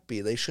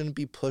happy. They shouldn't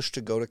be pushed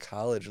to go to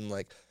college and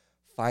like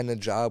find a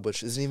job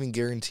which isn't even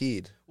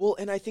guaranteed. Well,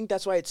 and I think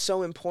that's why it's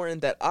so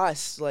important that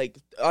us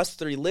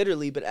three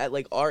literally, but at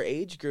like our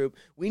age group,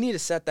 we need to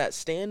set that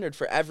standard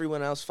for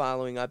everyone else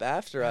following up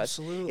after us.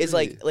 Absolutely. Is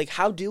like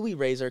how do we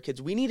raise our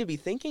kids? We need to be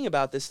thinking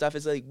about this stuff.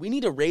 Is like we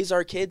need to raise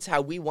our kids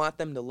how we want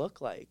them to look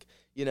like.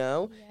 You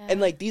know? Yeah. And,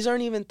 like, these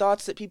aren't even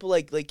thoughts that people,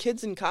 like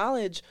kids in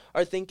college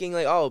are thinking,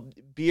 like, oh,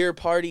 beer,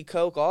 party,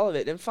 Coke, all of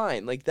it. And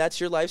fine. Like, that's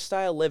your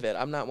lifestyle. Live it.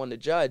 I'm not one to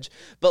judge.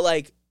 But,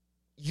 like,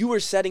 you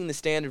are setting the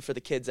standard for the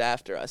kids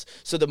after us.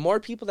 So the more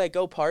people that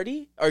go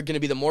party are going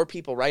to be the more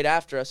people right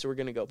after us who are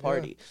going to go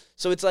party. Yeah.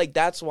 So it's like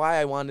that's why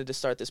I wanted to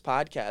start this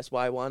podcast,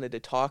 why I wanted to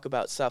talk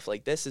about stuff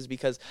like this, is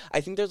because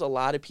I think there's a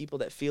lot of people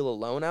that feel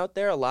alone out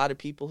there, a lot of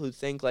people who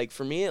think, like,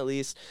 for me at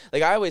least,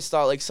 like, I always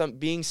thought, like,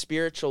 being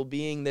spiritual,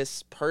 being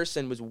this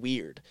person was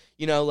weird.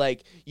 You know,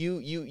 like,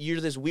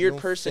 you're this weird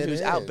person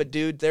who's out, but,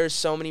 dude, there's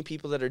so many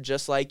people that are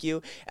just like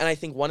you, and I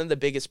think one of the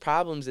biggest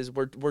problems is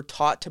we're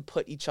taught to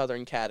put each other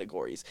in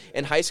categories.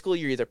 In high school,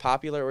 you're either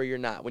popular or you're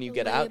not. When you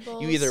get out,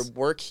 you either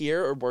work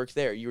here or work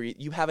there.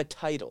 You have a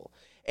title.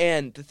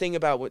 And the thing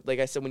about, like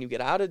I said, when you get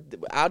out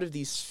of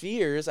these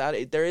spheres,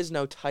 there is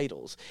no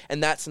titles,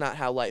 and that's not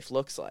how life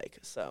looks like.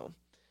 So,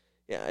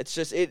 yeah, it's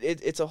just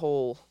it's a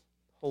whole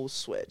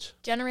switch.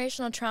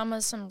 Generational trauma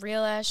is some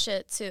real ass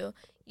shit too.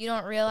 You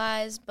don't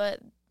realize, but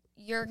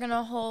you're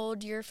gonna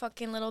hold your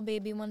fucking little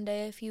baby one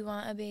day if you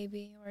want a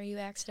baby, or you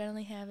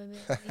accidentally have a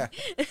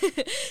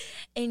baby,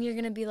 and you're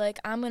gonna be like,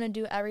 I'm gonna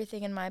do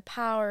everything in my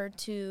power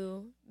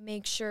to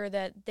make sure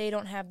that they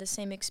don't have the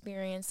same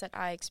experience that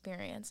I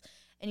experience.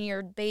 And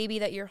your baby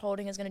that you're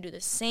holding is going to do the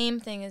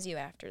same thing as you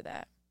after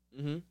that.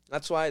 Mm-hmm.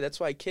 That's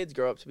why kids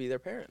grow up to be their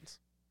parents.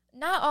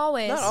 Not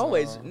always. Not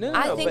always. No.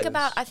 I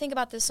think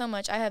about this so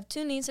much. I have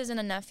 2 nieces and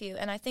a nephew,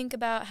 and I think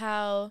about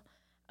how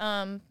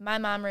my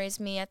mom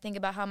raised me. I think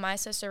about how my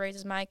sister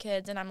raises my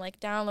kids, and I'm like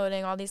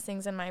downloading all these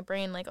things in my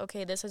brain. Like,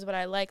 okay, this is what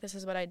I like. This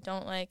is what I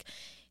don't like.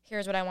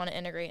 Here's what I want to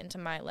integrate into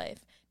my life.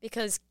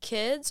 Because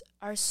kids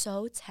are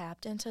so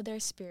tapped into their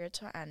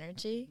spiritual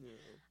energy. Yeah.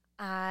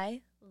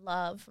 I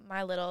love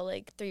my little,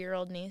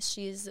 3-year-old niece.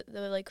 She's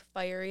the,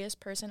 fieriest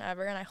person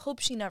ever, and I hope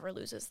she never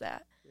loses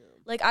that.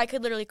 Yeah. I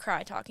could literally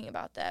cry talking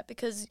about that,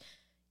 because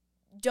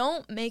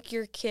don't make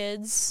your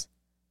kids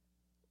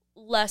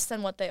less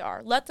than what they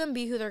are. Let them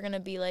be who they're going to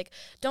be.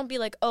 Don't be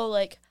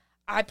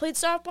I played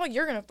softball,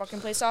 you're going to fucking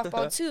play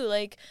softball too.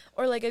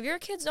 Or if your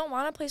kids don't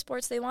want to play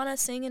sports, they want to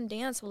sing and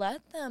dance,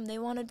 let them. They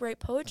want to write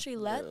poetry,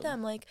 let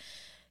them.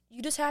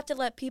 You just have to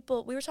let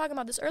people, we were talking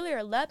about this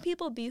earlier, let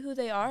people be who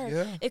they are.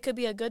 Yeah. It could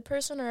be a good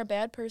person or a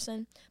bad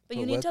person, but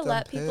you need to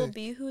let people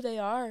be who they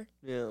are.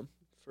 Yeah.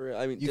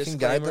 I mean, you can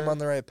guide them on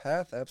the right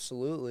path,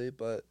 absolutely,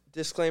 but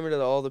disclaimer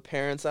to all the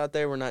parents out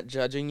there, we're not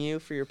judging you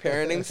for your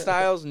parenting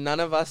styles. None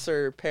of us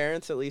are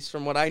parents, at least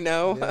from what I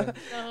know.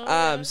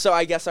 Yeah. So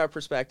I guess our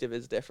perspective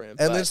is different.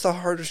 And it's the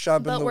hardest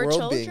job in the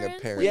world being a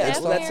parent. Yeah, it's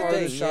the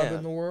hardest job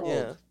in the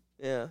world.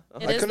 Yeah.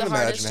 It is the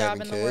hardest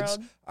job in the world.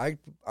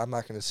 I'm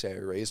not going to say I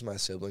raised my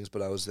siblings,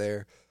 but I was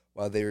there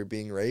while they were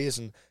being raised,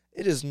 and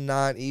it is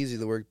not easy,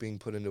 the work being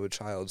put into a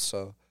child,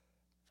 so.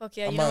 Fuck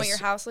yeah, you know what your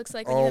house looks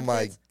like when you have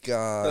kids? Oh my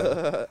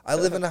God. I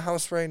live in a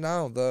house right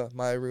now.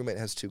 My roommate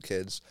has 2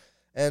 kids.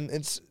 And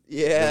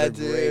they're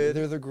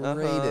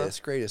the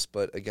greatest.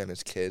 But again,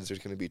 it's kids. There's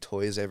going to be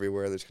toys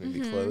everywhere. There's going to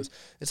be clothes.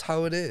 It's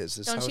how it is.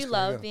 Don't you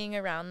love being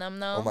around them,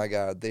 though? Oh my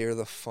God, they are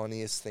the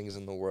funniest things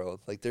in the world.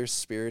 Like their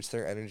spirits,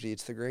 their energy,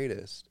 it's the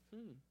greatest.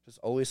 Just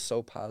always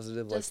so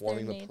positive, just like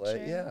wanting to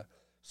play. Yeah,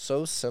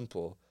 so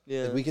simple.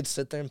 Yeah, like we could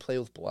sit there and play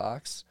with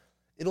blocks.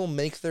 It'll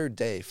make their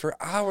day. For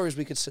hours,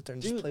 we could sit there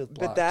and just play with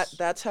blocks. But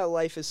that's how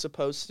life is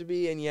supposed to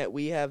be, and yet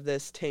we have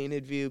this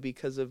tainted view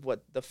because of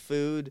what the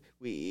food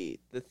we eat,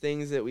 the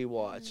things that we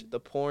watch,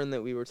 the porn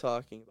that we were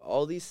talking about,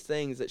 all these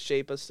things that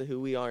shape us to who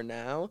we are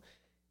now,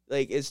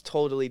 like, is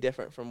totally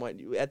different from what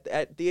you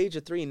at the age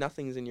of 3.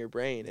 Nothing's in your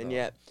brain, and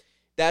yet.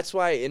 That's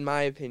why, in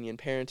my opinion,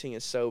 parenting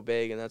is so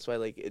big, and that's why,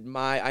 like,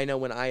 I know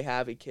when I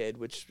have a kid,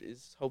 which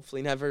is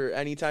hopefully never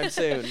anytime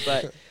soon,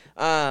 but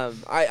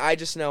I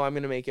just know I'm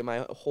going to make it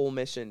my whole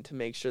mission to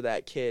make sure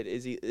that kid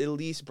is at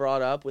least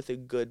brought up with a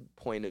good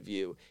point of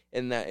view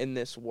in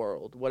this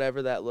world,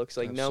 whatever that looks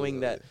like. Absolutely.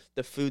 Knowing that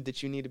the food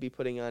that you need to be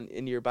putting on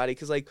into your body,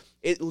 because, like,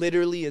 it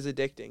literally is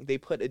addicting. They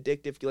put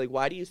addictive, like,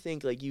 why do you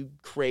think, like, you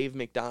crave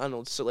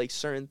McDonald's, so, like,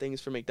 certain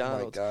things for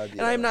McDonald's? Oh my God,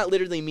 yeah. And I'm not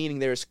literally meaning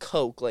there's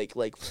Coke, like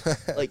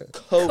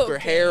Coke or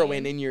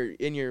heroin in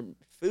your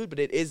food, but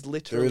it is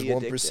literally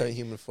there is 1%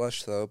 human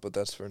flesh, though, but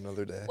that's for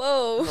another day.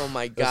 Whoa. Oh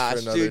my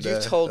gosh, dude, you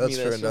told me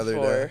this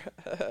before.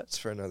 That's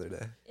for another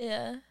day.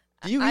 Yeah.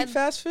 Do you eat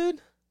fast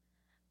food?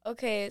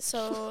 Okay,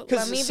 so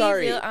let me be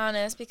real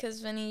honest,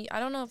 because Vinny, I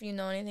don't know if you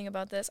know anything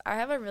about this. I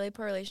have a really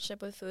poor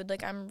relationship with food.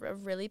 Like, I'm a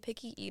really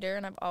picky eater,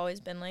 and I've always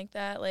been like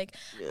that. Like,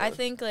 I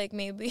think, like,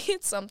 maybe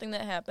it's something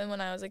that happened when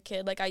I was a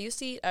kid. Like, I used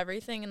to eat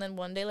everything, and then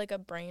one day, like, a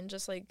brain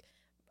just, like,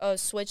 a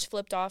switch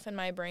flipped off in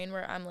my brain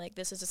where I'm like,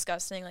 this is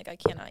disgusting. Like, I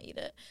cannot eat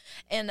it.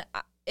 And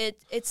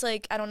it's,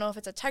 like, I don't know if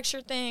it's a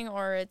texture thing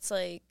or it's,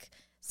 like,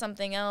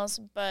 something else,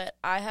 but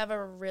I have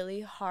a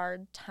really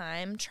hard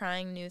time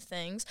trying new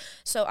things.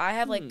 So I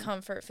have like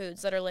comfort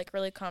foods that are like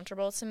really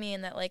comfortable to me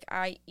and that like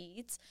I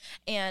eat.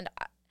 And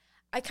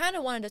I kind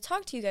of wanted to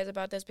talk to you guys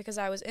about this because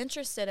I was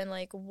interested in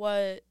like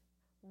what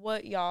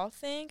y'all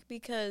think,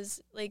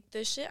 because like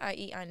the shit I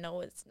eat, I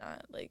know it's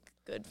not like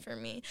good for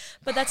me,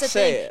 but that's the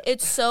thing.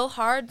 It's so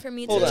hard for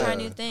me to try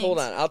new things. Hold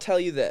on, I'll tell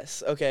you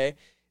this, okay?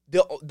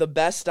 The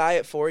best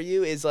diet for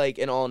you is like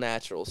an all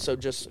natural. So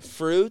just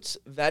fruits,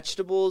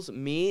 vegetables,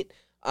 meat,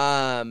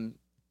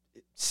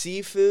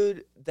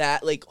 seafood,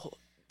 that like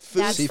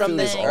foods from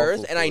this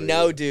earth. And I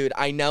know, dude,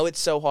 I know it's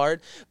so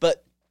hard,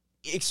 but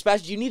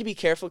especially you need to be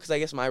careful because I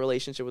guess my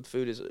relationship with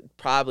food is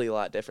probably a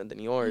lot different than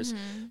yours.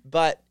 Mm-hmm.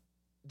 But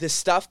the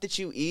stuff that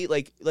you eat,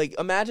 like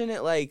imagine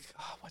it like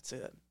what's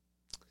it?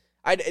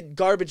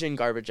 Garbage in,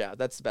 garbage out.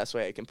 That's the best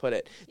way I can put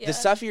it. Yeah. The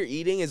stuff you're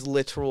eating is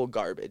literal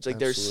garbage. Like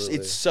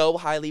it's so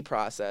highly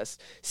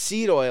processed.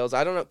 Seed oils,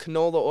 I don't know,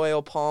 canola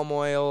oil, palm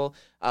oil,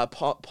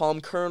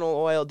 palm kernel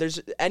oil.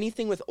 There's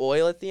anything with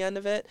oil at the end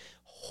of it,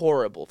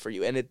 horrible for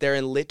you. And they're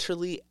in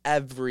literally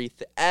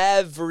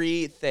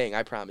everything.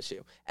 I promise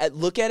you.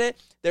 Look at it.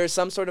 There's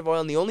some sort of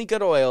oil, and the only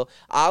good oil: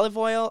 olive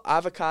oil,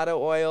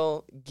 avocado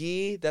oil,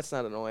 ghee. That's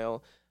not an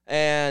oil.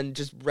 And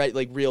just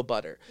like real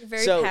butter. You're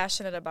very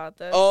passionate about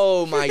this.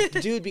 Oh my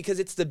dude, because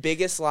it's the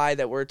biggest lie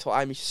that we're told.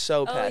 I'm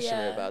so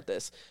passionate about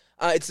this.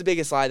 It's the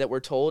biggest lie that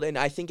we're told, and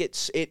I think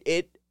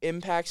it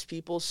impacts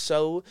people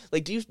so.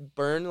 Like, do you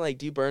burn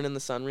in the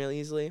sun real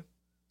easily?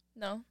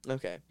 No.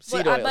 Okay.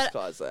 Seed oils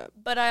cause that.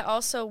 But I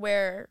also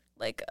wear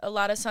like a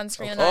lot of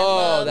sunscreen.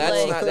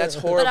 Okay. That's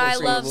horrible. But I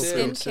love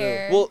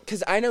skincare. Well,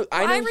 because I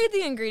read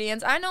the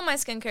ingredients. I know my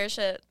skincare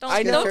shit. Don't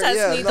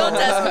test me. Don't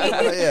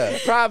test me. Yeah.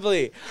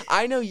 Probably.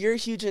 I know you're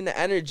huge into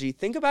energy.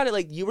 Think about it.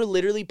 Like, you were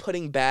literally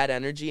putting bad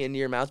energy into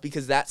your mouth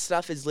because that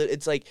stuff is.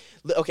 It's like,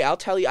 okay, I'll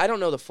tell you. I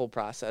don't know the full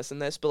process in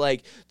this, but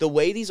like the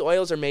way these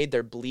oils are made,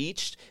 they're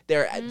bleached.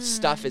 Their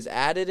stuff is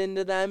added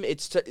into them.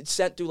 It's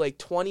sent through like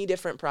 20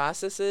 different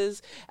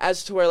processes,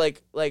 as to where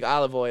like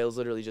olive oil is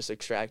literally just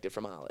extracted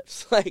from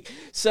olives.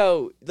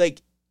 So,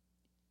 like,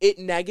 it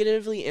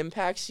negatively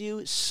impacts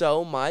you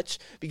so much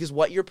because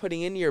what you're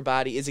putting into your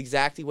body is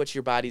exactly what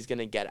your body's going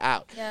to get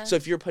out. Yeah. So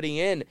if you're putting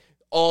in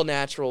all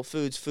natural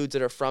foods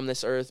that are from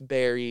this earth,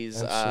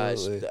 berries,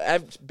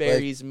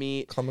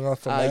 meat, coming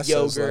off from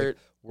yogurt.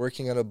 Like,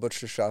 working at a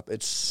butcher shop,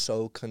 it's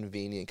so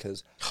convenient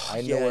because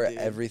I know where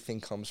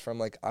everything comes from.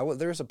 Like,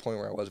 there was a point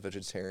where I was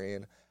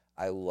vegetarian.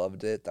 I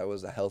loved it. That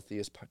was the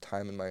healthiest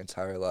time in my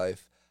entire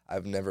life.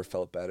 I've never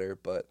felt better,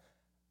 but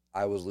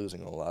I was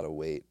losing a lot of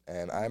weight,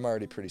 and I'm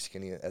already pretty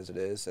skinny as it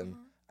is, and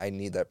I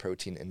need that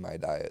protein in my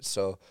diet.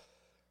 So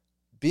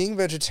being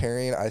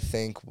vegetarian, I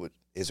think,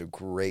 is a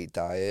great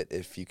diet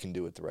if you can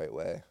do it the right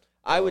way.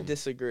 I would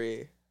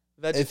disagree.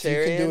 Vegetarian.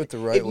 If you can do it the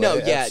right way, no,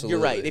 yeah, absolutely. You're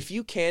right. If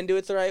you can do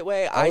it the right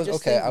way, I was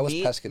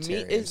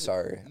pescatarian.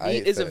 Sorry,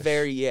 meat is a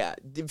very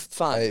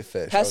fine. I ate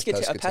fish.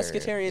 A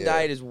pescatarian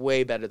diet is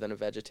way better than a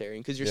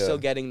vegetarian because you're still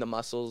getting the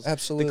mussels,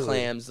 the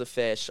clams, the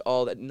fish,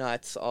 all that,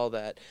 nuts, all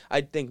that.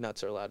 I think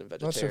nuts are allowed in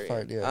vegetarian. Nuts are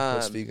fine. Yeah,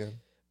 that's vegan.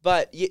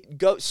 But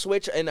go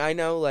switch, and I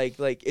know like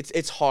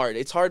it's hard.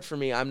 It's hard for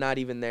me. I'm not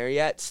even there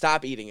yet.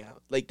 Stop eating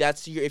out. Like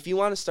if you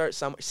want to start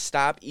somewhere,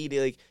 stop eating.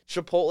 Like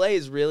Chipotle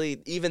is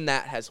really, even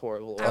that has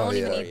horrible. I won't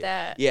even eat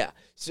that. Yeah.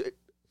 So,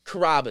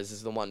 Carrabba's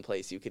is the one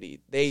place you could eat.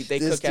 They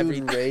cook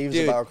everything.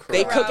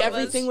 They cook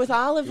everything with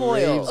olive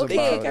oil.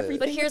 Okay,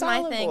 but here's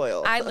my thing.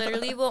 I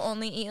literally will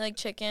only eat like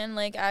chicken.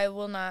 Like I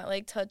will not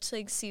like touch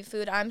like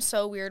seafood. I'm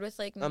so weird with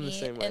like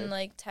meat and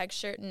like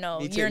texture.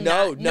 No, you're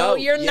not. No,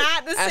 you're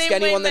not the same way. Ask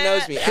anyone that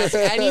knows me. Ask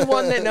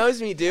anyone that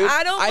knows me, dude.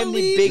 I'm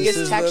the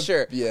biggest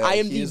texture. I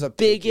am the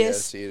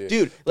biggest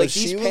dude. Like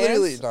these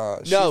pants.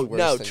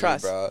 No,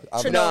 trust.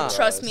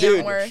 Trust me,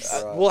 I'm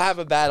worse. We'll have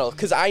a battle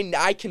because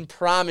I can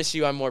promise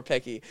you I'm more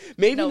picky.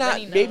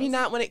 Maybe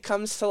not when it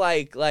comes to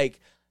like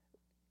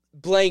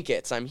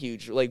blankets. I'm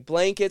huge. Like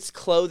blankets,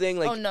 clothing.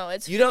 Like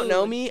it's you don't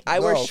know me. I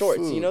wear shorts.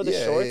 Food. You know the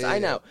shorts. I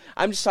know.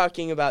 I'm just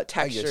talking about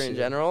texture in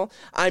general.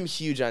 I'm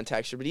huge on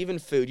texture, but even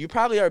food. You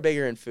probably are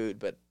bigger in food,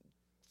 but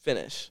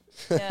finish.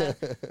 Yeah.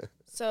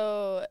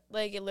 So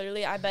like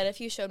literally, I bet if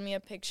you showed me a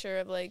picture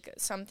of like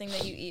something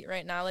that you eat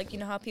right now, like you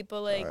know how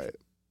people like.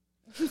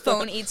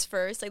 Phone eats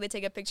first, like they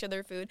take a picture of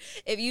their food.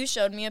 If you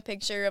showed me a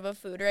picture of a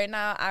food right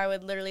now, I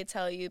would literally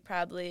tell you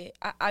probably,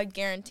 I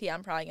guarantee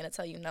I'm probably going to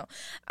tell you no.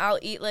 I'll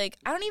eat like,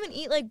 I don't even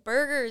eat like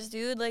burgers,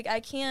 dude. Like I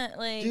can't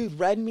like. Dude,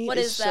 red meat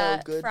is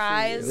so good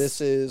fries? for you.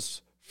 This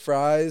is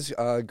fries,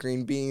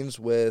 green beans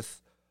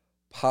with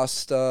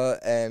pasta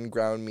and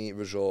ground meat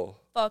visual.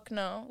 Fuck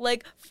no.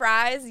 Like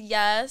fries,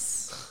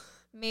 yes.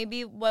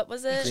 Maybe, what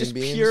was it? Just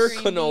pure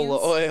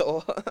canola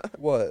oil.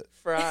 What?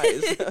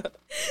 Fries.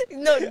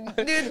 No,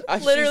 dude,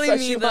 literally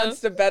she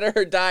wants to better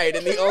her diet,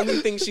 and the only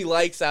thing she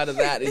likes out of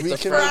that is the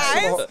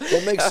fries.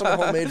 We'll make some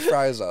homemade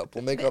fries up.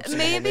 We'll make up some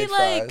homemade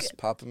fries,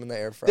 pop them in the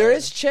air fryer. There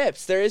is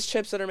chips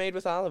that are made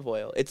with olive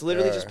oil. It's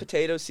literally just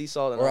potato, sea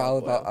salt, and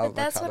olive oil. But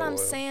that's what I'm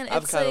saying. It's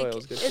avocado like, oil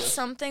is good it's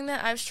something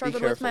that I've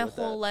struggled with my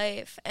whole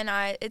life, and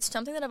it's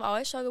something that I've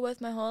always struggled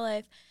with my whole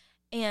life.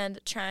 And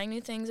trying new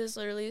things is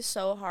literally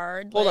so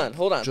hard.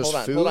 Hold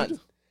on.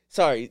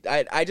 Sorry,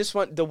 I just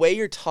want, the way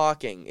you're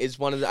talking is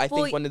one of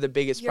the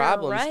biggest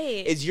problems.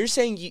 Right. Is you're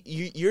saying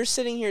you're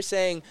sitting here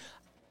saying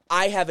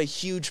I have a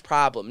huge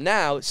problem.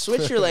 Now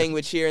switch your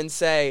language here and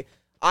say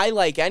I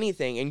like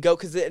anything and go,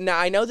 because now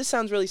I know this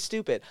sounds really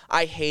stupid.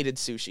 I hated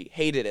sushi,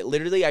 hated it.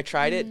 Literally, I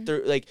tried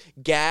it,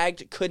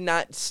 gagged, could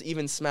not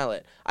even smell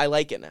it. I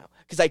like it now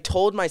because I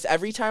told myself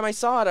every time I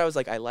saw it, I was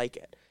like, I like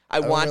it. I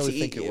want really to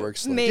think eat it you.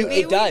 works like Maybe that.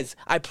 It does.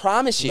 I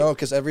promise you. No,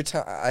 because every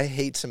time I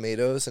hate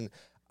tomatoes and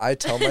I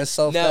tell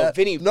myself no, that.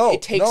 Vinny,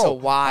 it takes a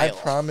while. I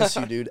promise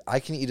you, dude,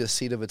 I can eat a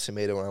seed of a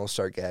tomato and I will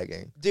start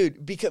gagging.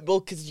 Dude,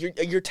 because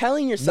you're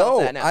telling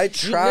yourself that now. I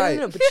try.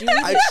 But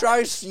I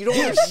try. You don't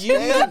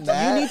understand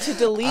that. You need to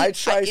delete. I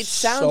try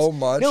so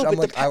much. No, I'm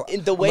but like, I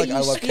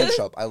love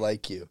ketchup. I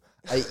like you.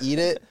 I eat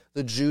it.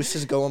 The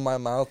juices go in my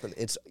mouth, and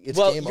it's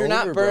well, game you're over,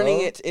 not burning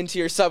bro. it into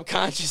your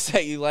subconscious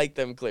that you like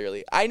them.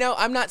 Clearly, I know.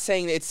 I'm not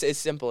saying it's as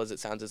simple as it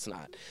sounds. It's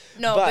not.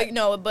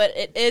 But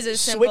it is as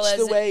simple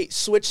as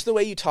switch the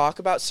way you talk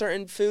about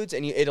certain foods,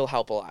 and it'll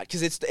help a lot.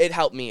 Because it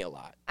helped me a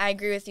lot. I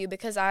agree with you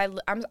because I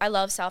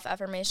love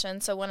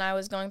self-affirmation. So when I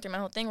was going through my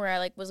whole thing where I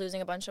like was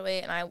losing a bunch of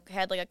weight and I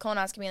had like a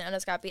colonoscopy and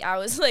endoscopy, I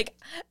was like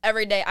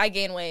every day I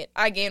gain weight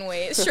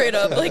straight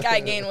up, like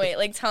I gain weight,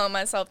 like telling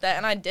myself that,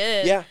 and I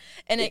did. Yeah.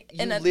 And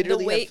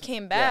the weight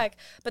came back.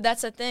 Yeah. But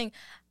that's the thing.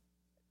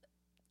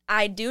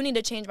 I do need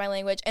to change my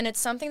language, and it's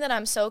something that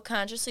I'm so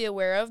consciously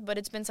aware of, but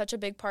it's been such a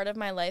big part of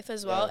my life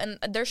as well, and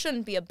there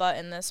shouldn't be a but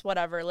in this,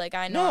 whatever. Like,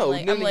 I know.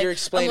 You're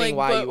explaining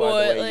why you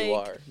are the way you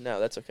are. No,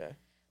 that's okay.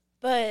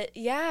 But,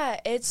 yeah,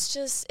 it's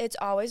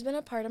always been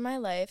a part of my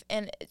life,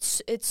 and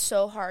it's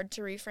so hard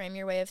to reframe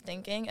your way of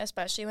thinking,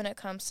 especially when it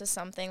comes to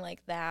something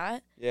like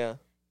that. Yeah.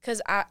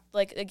 Because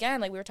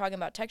we were talking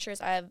about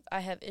textures. I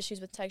have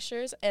issues with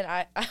textures, and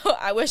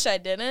I wish I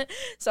didn't.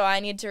 So I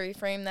need to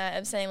reframe that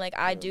of saying like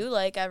I do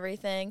like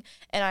everything,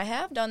 and I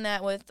have done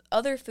that with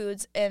other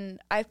foods, and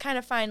I kind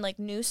of find like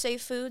new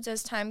safe foods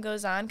as time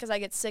goes on because I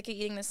get sick of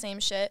eating the same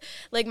shit.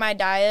 Like my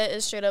diet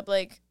is straight up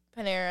like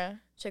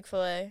Panera,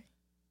 Chick-fil-A,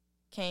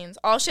 Cane's,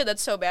 all shit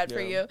that's so bad for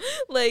you.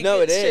 Like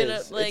no, it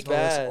is. Up, like it's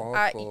bad.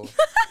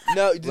 And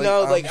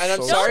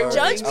I'm sorry. Don't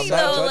judge me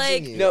though.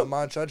 Like no, I'm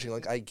not judging.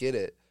 Like I get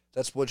it.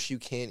 That's what you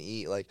can't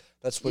eat. Like,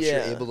 that's what you're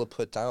able to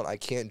put down. I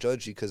can't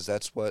judge you because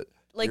that's what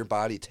your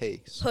body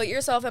takes. Put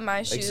yourself in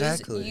my shoes.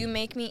 Exactly. You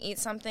make me eat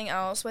something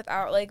else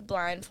without, like,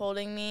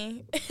 blindfolding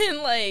me and,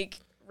 like,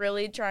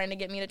 really trying to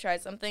get me to try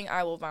something,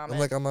 I will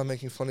vomit. I'm not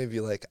making fun of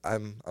you. Like,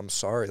 I'm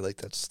sorry. Like,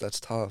 that's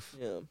tough.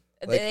 Yeah.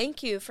 Like,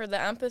 thank you for the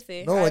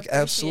empathy. No, like,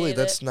 absolutely.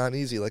 That's it. not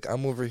easy. Like,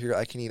 I'm over here.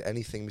 I can eat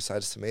anything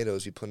besides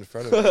tomatoes you put in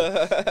front of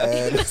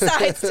me.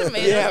 Besides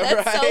tomatoes. Yeah, that's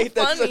right. so funny.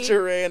 That's such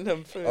a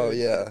random food. Oh,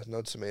 yeah.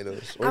 No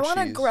tomatoes. Or I want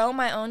to cheese. grow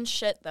my own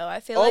shit, though.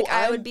 I feel like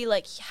I would be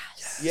like,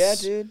 yes. Yeah,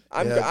 dude.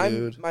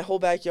 Dude. My whole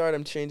backyard,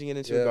 I'm changing it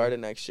into a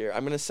garden next year.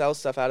 I'm going to sell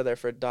stuff out of there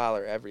for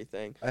 $1,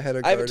 everything. I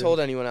haven't told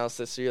anyone else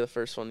this, so you're the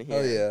first one to hear.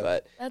 Oh, yeah.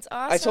 But that's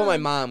awesome. I told my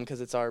mom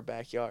because it's our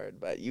backyard,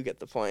 but you get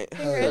the point.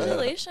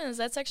 Congratulations.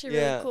 That's actually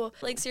really cool.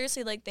 Like,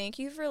 seriously, like, thank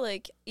you for,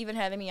 like, even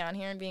having me on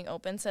here and being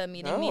open to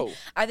meeting me.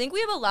 I think we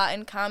have a lot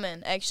in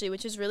common, actually,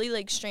 which is really,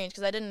 like, strange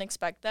because I didn't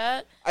expect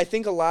that. I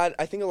think a lot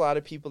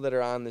of people that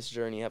are on this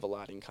journey have a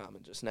lot in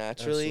common just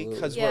naturally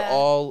because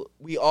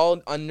we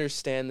all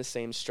understand the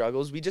same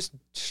struggles. We just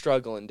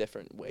struggle in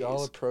different ways. We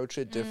all approach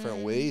it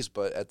different ways,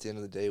 but at the end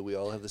of the day, we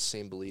all have the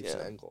same beliefs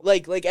and end goals.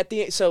 Like at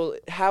the so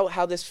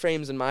how this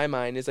frames in my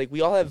mind is like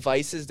we all have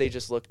vices, they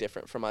just look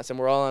different from us, and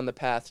we're all on the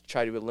path to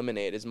try to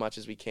eliminate as much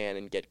as we can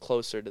and get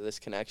closer to this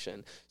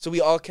connection. So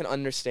we all can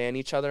understand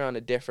each other on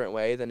a different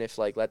way than if,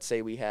 like, let's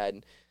say we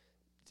had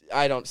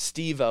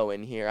Steve-O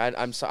in here.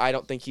 I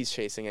don't think he's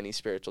chasing any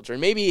spiritual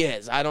journey. Maybe he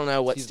is. I don't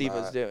know what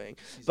Steve-O's doing.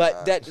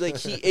 But that, like,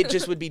 it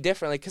just would be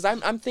different. Like, because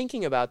I'm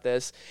thinking about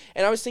this,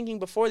 and I was thinking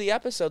before the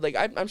episode, like,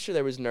 I'm sure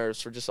there was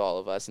nerves for just all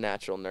of us,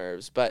 natural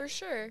nerves. But for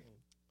sure.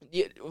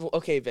 Yeah,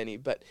 okay, Vinny,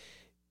 but...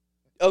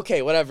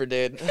 Okay, whatever,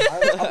 dude.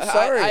 I'm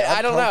sorry.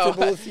 I don't know.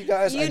 With you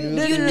guys. You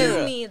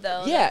knew me,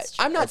 though. Yeah,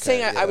 I'm not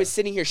saying I was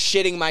sitting here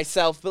shitting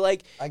myself, but,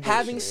 like,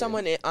 having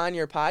someone on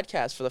your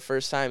podcast for the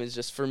first time is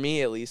just, for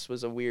me at least,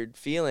 was a weird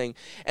feeling.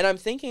 And I'm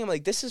thinking,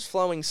 like, this is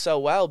flowing so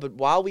well, but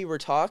while we were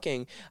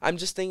talking, I'm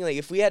just thinking, like,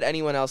 if we had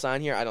anyone else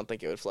on here, I don't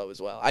think it would flow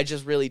as well. I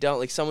just really don't.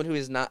 Like, someone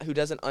who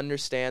doesn't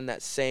understand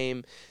that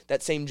same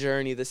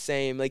journey, the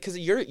same, like, because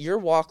your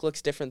walk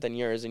looks different than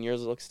yours, and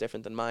yours looks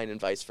different than mine, and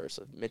vice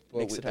versa. Mix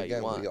it how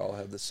you want. We all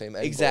have the same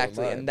end exactly,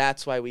 goal in mind. and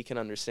that's why we can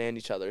understand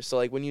each other. So,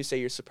 like, when you say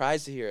you're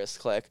surprised to hear us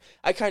click,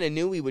 I kind of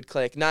knew we would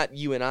click. Not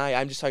you and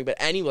I'm just talking about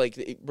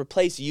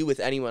replace you with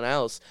anyone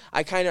else.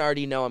 I kind of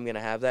already know I'm gonna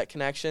have that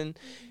connection,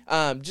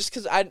 just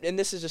because and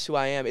this is just who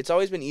I am. It's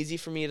always been easy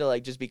for me to,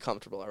 like, just be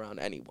comfortable around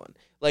anyone.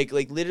 Like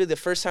literally the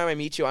first time I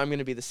meet you, I'm going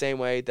to be the same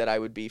way that I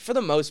would be for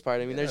the most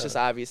part. I mean, there's just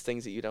obvious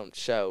things that you don't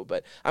show,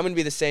 but I'm going to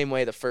be the same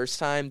way the first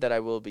time that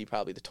I will be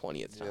probably the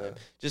 20th time. Yeah.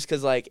 Just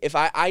because, like, if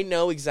I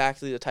know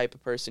exactly the type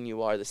of person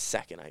you are the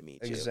second I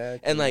meet you.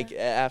 Exactly. And, like,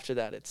 after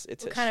that, it's what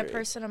history. Kind of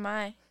person am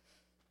I?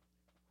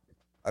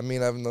 I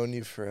mean, I've known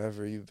you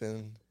forever. You've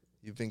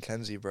been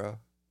Kenzie, bro.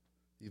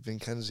 You've been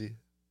Kenzie.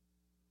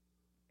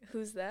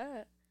 Who's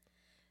that?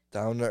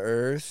 Down to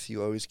earth.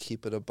 You always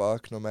keep it a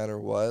buck no matter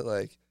what.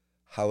 Like,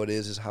 how it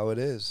is how it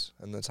is,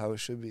 and that's how it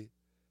should be.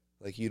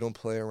 Like, you don't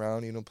play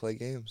around, you don't play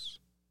games.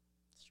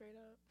 Straight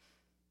up.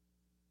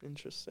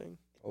 Interesting.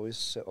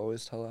 Always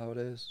tell it how it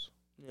is.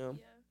 Yeah.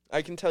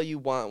 I can tell you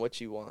want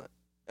what you want.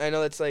 I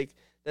know that's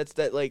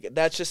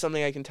just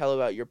something I can tell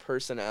about your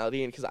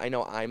personality, and because I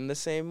know I'm the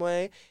same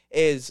way,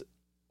 is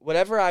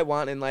whatever I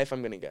want in life,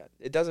 I'm going to get.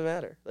 It doesn't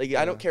matter. Like,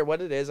 I don't care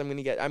what it is, I'm going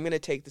to get. I'm going to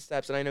take the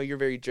steps, and I know you're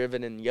very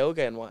driven in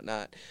yoga and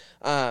whatnot.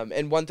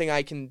 And one thing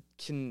I can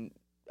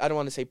I don't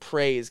want to say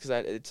praise because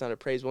it's not a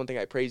praise. One thing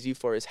I praise you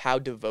for is how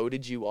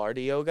devoted you are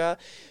to yoga,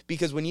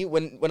 because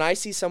when I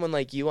see someone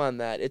like you on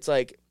that, it's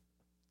like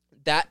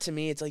that to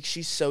me. It's like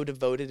she's so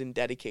devoted and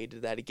dedicated to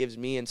that it gives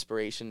me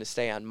inspiration to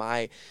stay on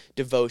my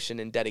devotion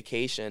and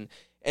dedication.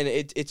 And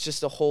it's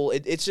just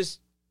it's just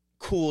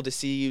cool to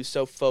see you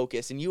so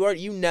focused, and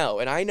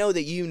and I know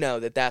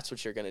that that's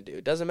what you're going to do.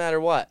 It doesn't matter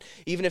what,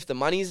 even if the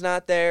money's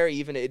not there,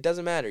 it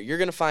doesn't matter. You're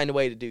going to find a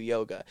way to do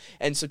yoga.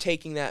 And so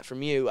taking that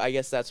from you, I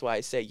guess that's why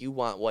I say you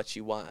want what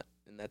you want,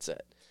 and that's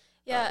it.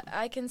 Yeah,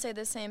 I can say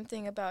the same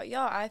thing about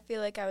y'all. I feel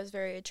like I was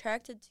very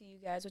attracted to you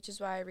guys, which is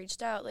why I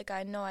reached out. Like,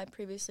 I know I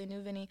previously knew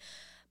Vinny,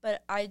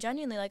 but I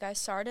genuinely, like, I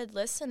started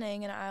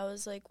listening, and I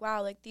was like,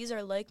 wow, like, these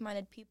are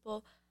like-minded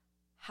people.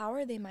 How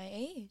are they my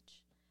age?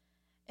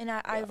 And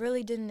I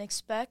really didn't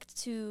expect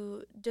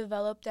to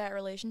develop that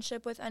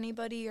relationship with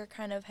anybody or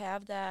kind of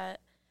have that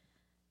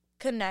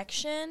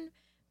connection,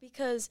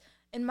 because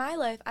in my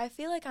life, I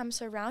feel like I'm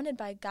surrounded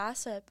by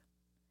gossip.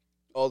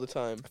 All the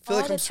time. I feel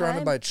like I'm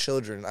surrounded by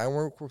children. I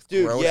work with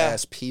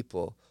grown-ass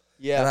people.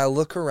 Yeah. And I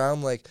look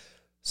around, like,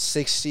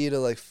 60 to,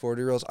 like,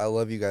 40-year-olds. I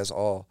love you guys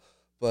all,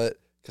 but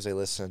because they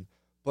listen.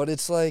 But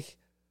it's like,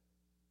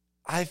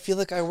 I feel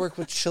like I work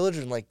with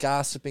children, like,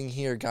 gossiping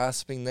here,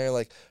 gossiping there.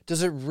 Like,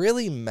 does it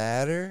really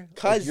matter?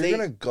 Because you're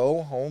going to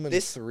go home in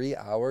 3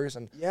 hours,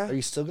 and are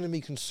you still going to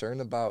be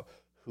concerned about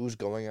who's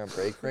going on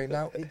break right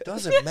now? It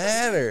doesn't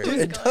matter.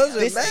 It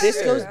doesn't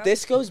matter.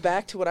 This goes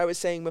back to what I was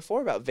saying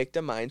before about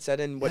victim mindset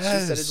and what she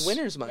said is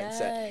winner's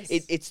mindset.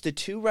 It's the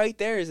two right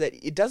there, is that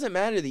it doesn't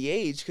matter the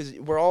age, because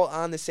we're all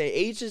on the same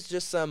age. Is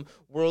just some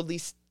worldly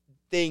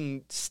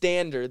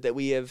standard that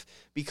we have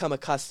become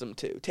accustomed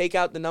to. Take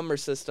out the number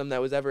system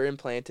that was ever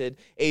implanted,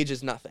 age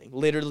is nothing,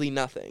 literally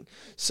nothing.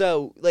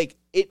 So, like,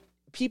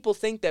 people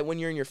think that when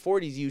you're in your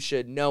 40s, you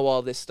should know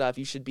all this stuff.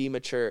 You should be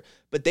mature.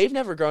 But they've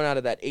never grown out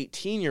of that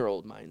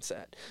 18-year-old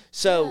mindset.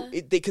 So,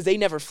 because they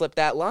never flipped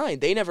that line.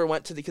 They never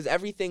went to because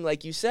everything,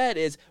 like you said,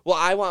 is, well,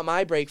 I want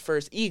my break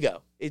first,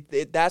 ego.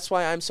 That's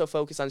why I'm so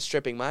focused on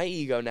stripping my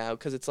ego now,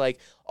 because it's like,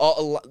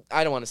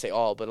 I don't want to say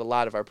all, but a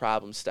lot of our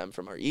problems stem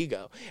from our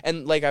ego.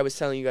 And like I was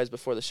telling you guys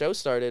before the show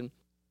started,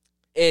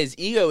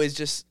 ego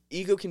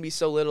can be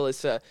so little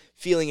as to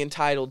feeling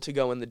entitled to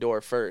go in the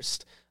door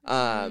first.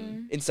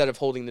 Instead of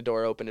holding the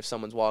door open if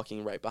someone's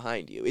walking right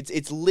behind you.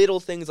 It's little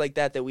things like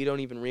that we don't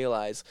even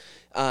realize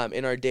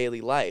in our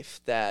daily life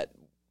that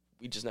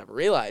we just never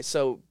realize.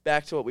 So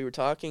back to what we were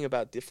talking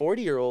about, the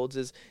 40-year-olds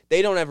is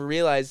they don't ever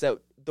realize that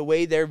the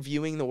way they're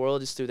viewing the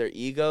world is through their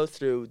ego,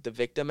 through the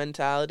victim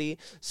mentality.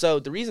 So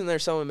the reason they're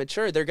so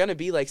immature, they're going to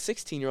be like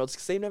 16-year-olds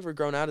because they've never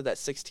grown out of that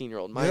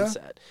 16-year-old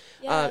mindset.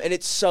 Yeah. And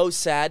it's so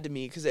sad to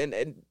me because,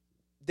 and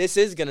this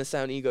is going to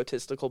sound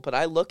egotistical, but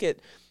I look at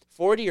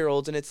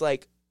 40-year-olds and it's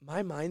like,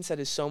 my mindset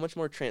is so much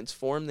more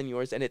transformed than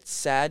yours, and it's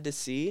sad to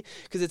see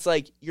because it's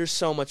like you're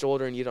so much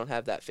older and you don't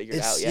have that figured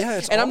out yet. Yeah,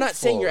 it's and awful. I'm not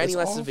saying you're any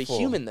less awful. of a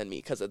human than me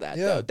because of that,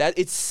 though. That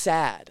it's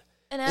sad.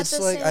 And it's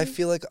like I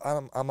feel like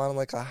I'm on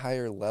like a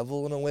higher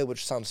level in a way,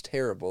 which sounds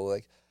terrible.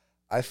 Like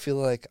I feel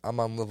like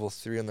I'm on level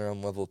 3 and they're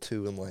on level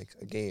 2 in like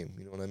a game.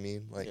 You know what I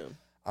mean? Like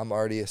I'm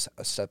already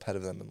a step ahead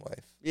of them in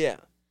life. Yeah.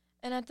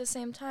 And at the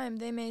same time,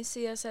 they may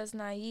see us as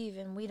naive,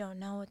 and we don't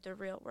know what the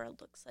real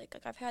world looks like.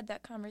 Like I've had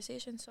that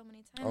conversation so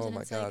many times. Oh and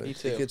my it's God,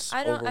 like, it gets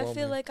I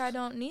feel like I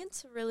don't need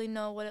to really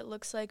know what it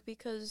looks like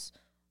because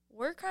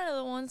we're kind of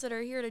the ones that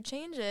are here to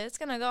change it. It's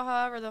gonna go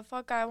however the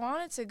fuck I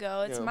want it to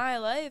go. It's my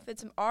life.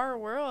 It's our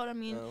world. I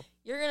mean,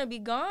 you're gonna be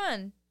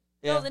gone.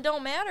 Yeah. No, it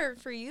don't matter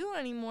for you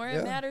anymore.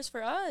 It matters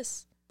for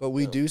us. But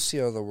we do see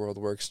how the world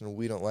works, and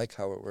we don't like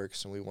how it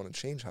works, and we want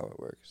to change how it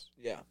works.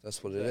 Yeah,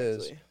 that's what it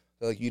is.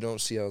 Like, you don't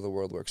see how the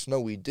world works.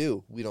 No, we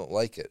do. We don't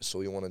like it, so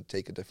we want to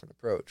take a different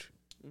approach.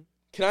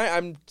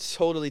 I'm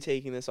totally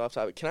taking this off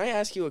topic. Can I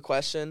ask you a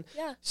question?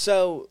 Yeah.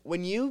 So,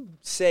 when you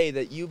say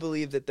that you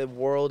believe that the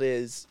world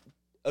is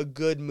a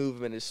good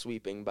movement is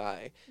sweeping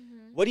by,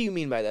 what do you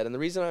mean by that? And the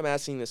reason I'm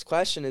asking this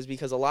question is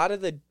because a lot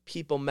of the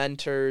people,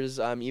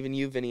 mentors, even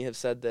you, Vinny, have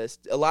said this.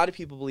 A lot of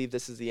people believe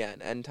this is the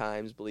end. End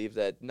times, believe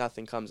that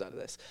nothing comes out of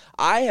this.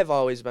 I have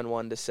always been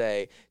one to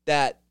say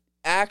that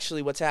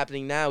actually what's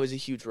happening now is a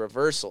huge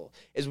reversal,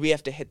 is we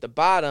have to hit the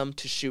bottom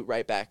to shoot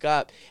right back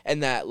up.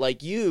 And that,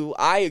 like you,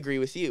 I agree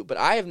with you, but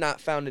I have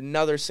not found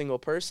another single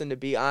person to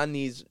be on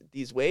these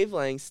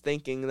wavelengths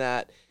thinking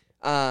that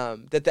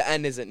that the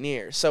end isn't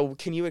near. So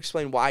can you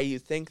explain why you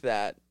think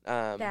that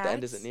the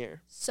end isn't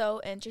near?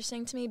 So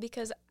interesting to me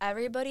because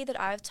everybody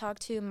that I've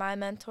talked to, my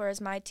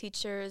mentors, my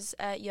teachers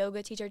at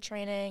yoga teacher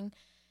training,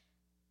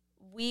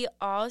 we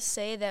all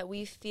say that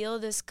we feel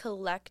this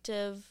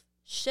collective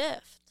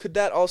shift. Could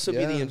that also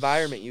be the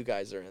environment you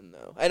guys are in,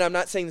 though? And I'm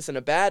not saying this in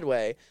a bad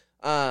way,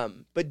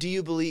 but do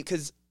you believe,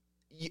 because,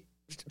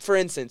 for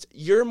instance,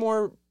 you're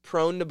more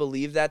prone to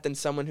believe that than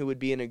someone who would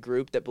be in a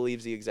group that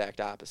believes the exact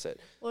opposite?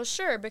 Well,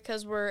 sure,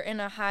 because we're in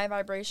a high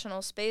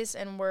vibrational space,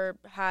 and we're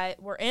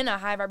in a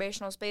high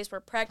vibrational space. We're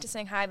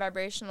practicing high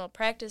vibrational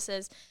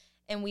practices,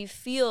 and we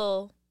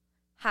feel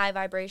high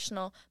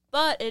vibrational.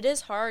 But it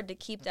is hard to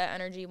keep that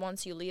energy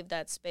once you leave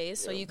that space,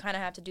 so you kind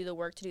of have to do the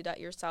work to do that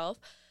yourself.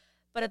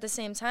 But at the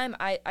same time,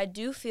 I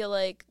do feel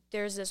like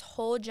there's this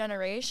whole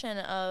generation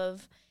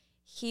of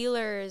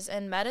healers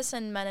and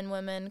medicine men and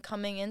women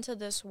coming into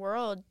this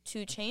world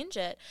to change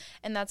it.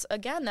 And that's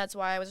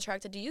why I was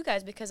attracted to you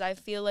guys, because I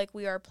feel like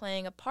we are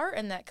playing a part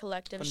in that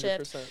collective 100%.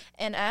 Shift.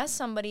 And as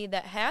somebody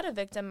that had a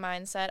victim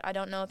mindset, I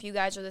don't know if you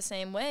guys are the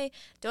same way.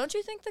 Don't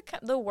you think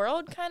the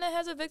world kind of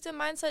has a victim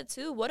mindset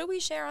too? What do we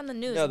share on the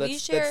news? No,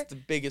 that's the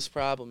biggest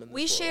problem in this world.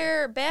 We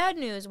share bad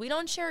news. We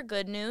don't share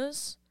good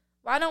news.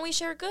 Why don't we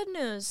share good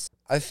news?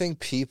 I think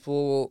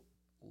people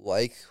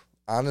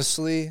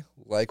honestly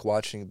like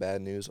watching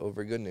bad news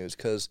over good news,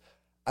 because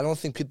I don't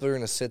think people are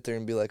going to sit there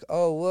and be like,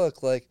 oh,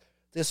 look, like,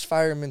 this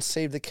fireman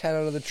saved the cat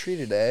out of the tree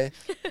today.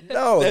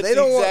 No, they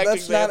don't want,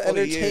 that's not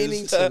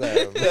entertaining to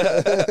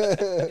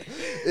them.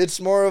 It's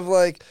more of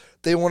like,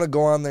 they want to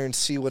go on there and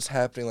see what's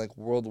happening, like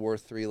World War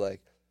III,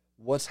 like,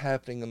 what's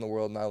happening in the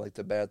world now, like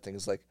the bad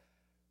things, like,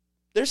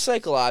 there's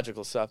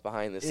psychological stuff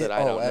behind this that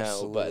I don't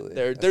know, but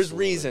there's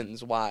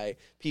reasons why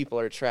people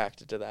are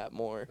attracted to that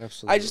more.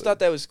 Absolutely. I just thought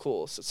that was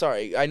cool. So,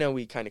 sorry, I know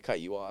we kind of cut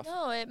you off.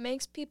 No, it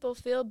makes people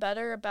feel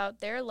better about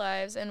their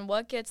lives and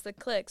what gets the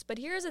clicks. But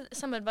here's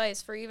some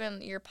advice for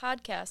even your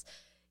podcast.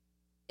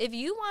 If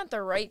you want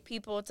the right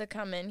people to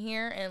come in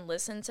here and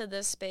listen to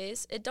this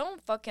space, it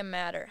don't fucking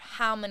matter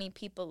how many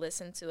people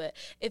listen to it.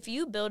 If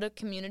you build a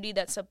community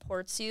that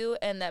supports you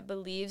and that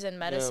believes in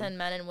medicine,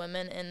 men and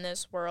women in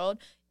this world,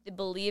 that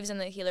believes in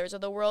the healers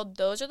of the world,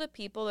 those are the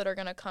people that are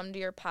going to come to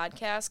your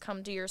podcast,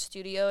 come to your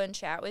studio and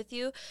chat with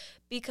you.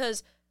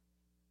 Because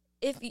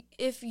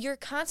if you're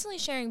constantly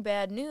sharing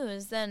bad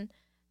news, then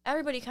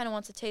everybody kind of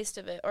wants a taste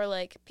of it. Or,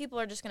 like, people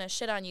are just going to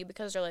shit on you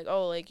because they're like,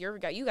 oh, like, you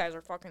guys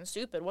are fucking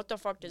stupid. What the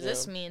fuck does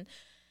this mean?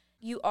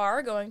 you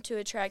are going to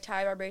attract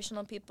high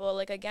vibrational people.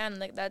 Like, again,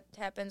 like that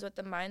happens with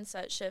the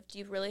mindset shift.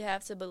 You really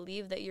have to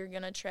believe that you're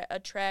going to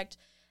attract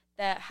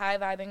that high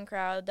vibing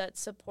crowd that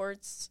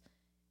supports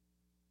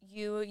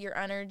you, your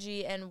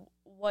energy, and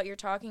what you're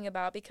talking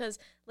about. Because,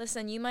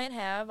 listen, you might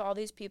have all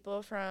these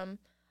people from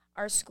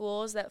our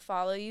schools that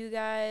follow you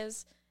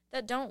guys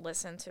that don't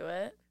listen to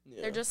it.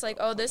 Yeah, they're just like,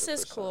 oh, 100%. This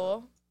is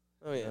cool.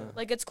 Oh, yeah.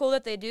 Like, it's cool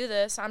that they do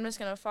this. I'm just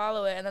going to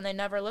follow it, and then they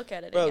never look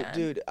at it again. Bro,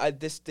 dude,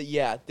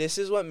 this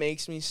is what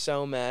makes me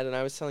so mad, and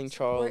I was telling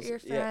Charles.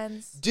 Support your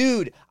friends.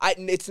 Dude,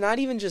 it's not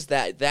even just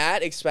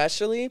that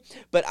especially,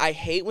 but I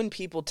hate when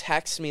people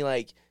text me,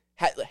 like,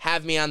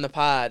 have me on the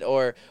pod,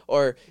 or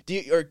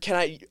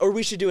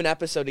we should do an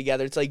episode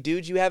together. It's like,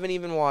 dude, you haven't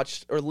even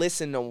watched or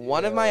listened to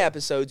one of my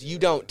episodes. You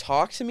don't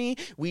talk to me.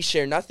 We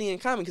share nothing in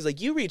common, because like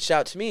you reached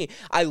out to me.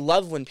 I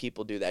love when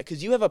people do that,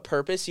 because you have a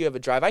purpose, you have a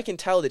drive. I can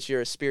tell that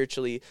you're a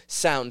spiritually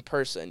sound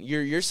person.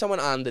 You're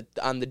someone on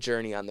the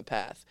journey, on the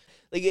path.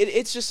 Like,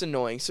 it's just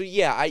annoying. So,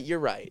 yeah, you're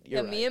right.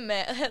 Me and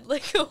Matt had,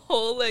 like, a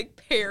whole,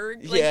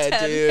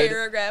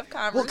 10-paragraph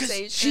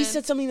conversation. Well, she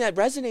said something that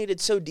resonated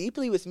so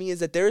deeply with me,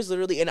 is that there's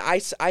literally, and I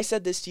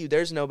said this to you,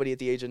 there's nobody at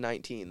the age of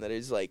 19 that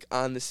is, like,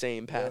 on the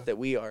same path that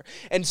we are.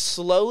 And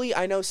slowly,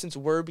 I know since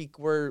we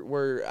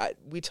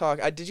talk,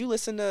 did you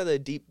listen to the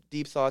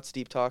Deep Thoughts,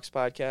 Deep Talks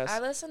podcast?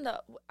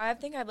 I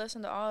think I've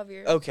listened to all of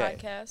your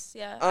podcasts.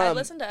 Yeah, I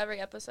listened to every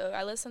episode.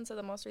 I listened to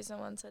the most recent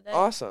one today.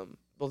 Awesome.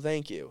 Well,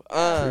 thank you.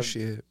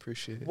 Appreciate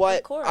it.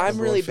 What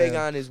I'm really big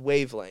on is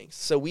wavelengths.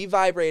 So we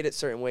vibrate at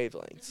certain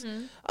wavelengths.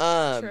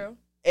 Mm-hmm. True.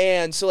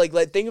 And so, like,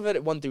 think of it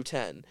at 1 through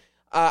 10.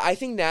 I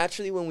think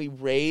naturally when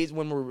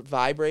we're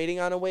vibrating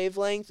on a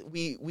wavelength,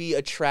 we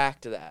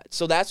attract that.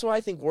 So that's why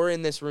I think we're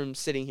in this room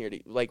sitting here,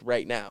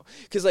 right now.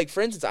 Because, like,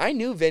 for instance, I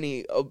knew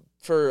Vinny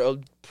for a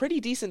pretty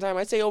decent time.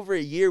 I'd say over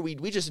a year. We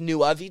just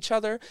knew of each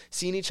other,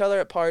 seen each other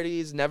at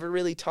parties, never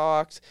really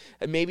talked,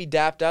 and maybe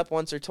dapped up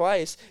once or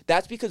twice.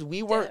 That's because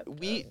we weren't on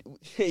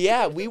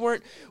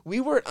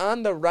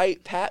the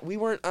right path. We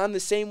weren't on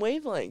the same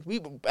wavelength. We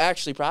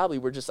actually probably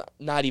were just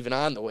not even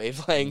on the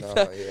wavelength.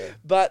 No, yeah.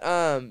 But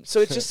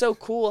so it's just so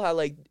cool how,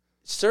 like,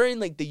 certain,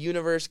 like, the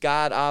universe,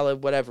 God, Allah,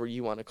 whatever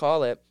you want to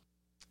call it,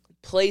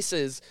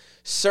 places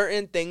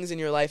certain things in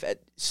your life at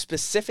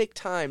specific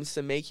times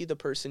to make you the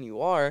person you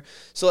are.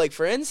 So, like,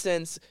 for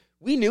instance,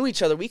 we knew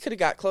each other. We could have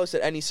got close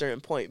at any certain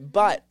point,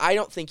 but I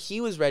don't think he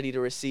was ready to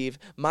receive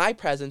my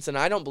presence, and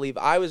I don't believe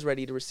I was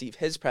ready to receive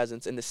his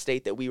presence in the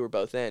state that we were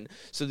both in.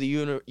 So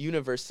the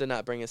universe did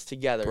not bring us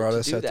together. Brought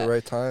us at the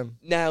right time.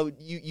 Now,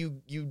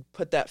 you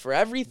put that for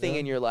everything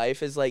in your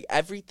life, is like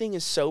everything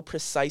is so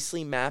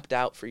precisely mapped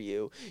out for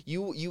you.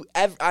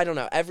 I don't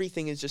know,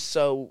 everything is just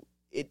so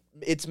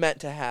it's meant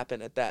to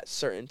happen at that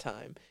certain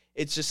time.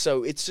 It's just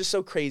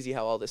so crazy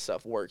how all this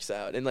stuff works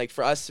out. And, like,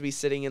 for us to be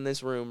sitting in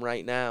this room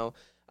right now,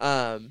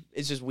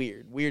 it's just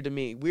weird to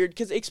me. Weird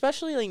because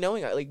especially, like,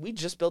 knowing, like, we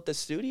just built this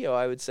studio,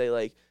 I would say,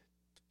 like,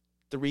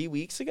 3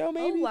 weeks ago,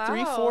 maybe. Oh, wow.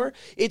 3, 4.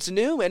 It's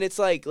new, and it's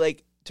like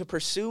to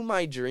pursue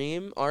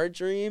our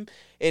dream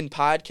in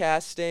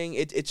podcasting.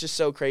 It's just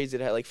so crazy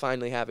to, like,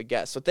 finally have a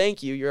guest. So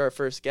thank you. You're our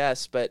first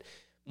guest, but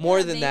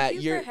more than that,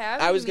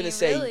 I was gonna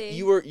say, really.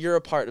 You're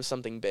a part of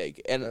something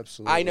big, and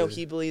absolutely. I know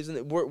he believes in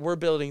it. We're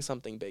building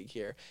something big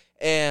here,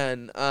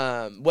 and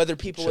whether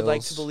people would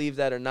like to believe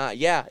that or not,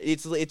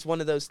 it's one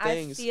of those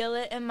things. I feel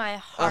it in my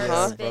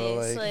heart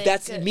space. Like,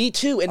 that's me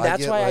too, and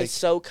that's why I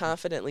so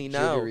confidently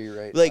know,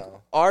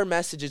 our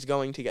message is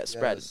going to get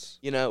spread,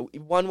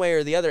 one way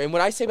or the other. And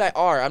when I say by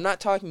I'm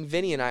not talking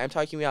Vinny and I'm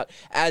talking about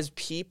as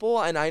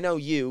people, and I know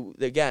you,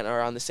 again,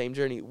 are on the same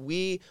journey.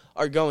 We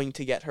are going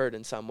to get heard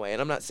in some way,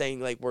 and I'm not saying,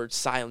 like, we're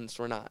silenced,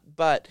 we're not,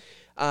 but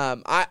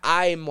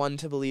I am one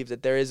to believe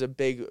that there is a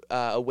big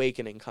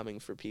awakening coming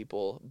for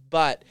people.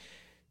 But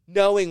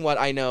knowing what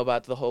I know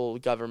about the whole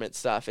government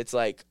stuff, it's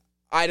like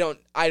I don't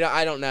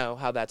know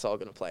how that's all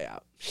going to play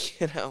out.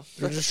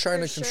 They're just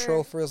trying to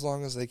control for as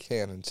long as they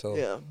can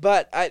until.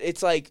 But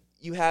it's like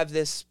you have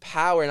this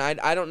power, and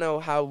I don't know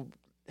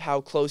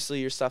how closely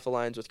your stuff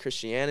aligns with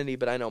Christianity,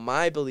 but I know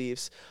my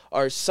beliefs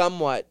are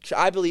somewhat.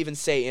 I believe in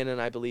Satan,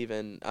 and I believe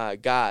in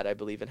God. I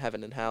believe in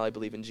heaven and hell. I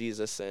believe in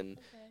Jesus and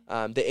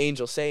the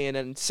angel Satan.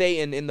 And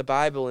Satan in the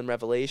Bible in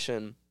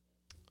Revelation,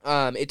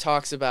 it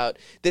talks about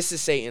this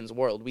is Satan's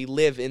world. We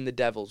live in the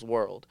devil's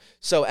world.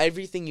 So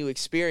everything you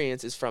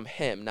experience is from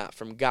him, not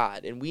from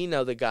God. And we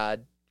know the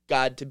God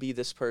to be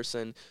this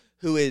person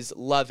who is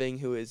loving,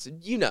 who is,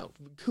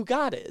 who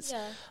God is.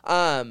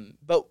 Yeah.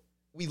 But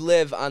we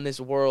live on this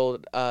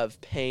world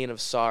of pain,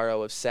 of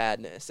sorrow, of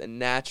sadness, and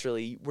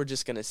naturally we're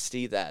just going to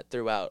see that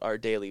throughout our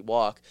daily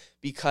walk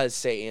because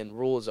Satan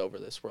rules over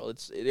this world.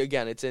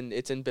 It's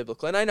in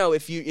biblical. And I know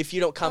if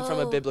you don't come from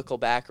a biblical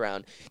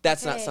background,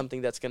 that's not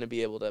something that's going to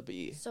be able to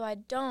be. So I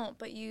don't,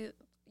 but you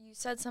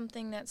said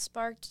something that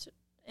sparked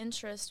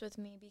interest with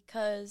me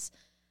because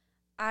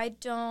I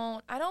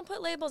don't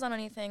put labels on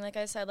anything. Like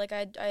I said, like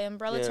I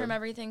umbrella term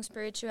everything,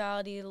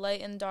 spirituality,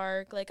 light and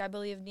dark. Like I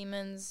believe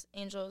demons,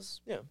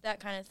 angels,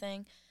 that kind of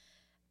thing.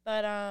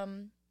 But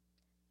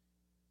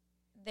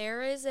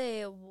there is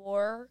a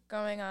war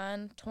going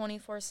on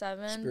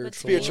 24/7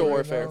 spiritual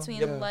warfare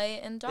between light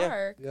and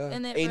dark. Yeah.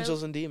 And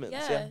angels and demons.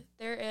 Yeah,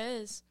 there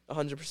is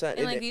 100%.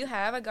 And like you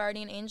have a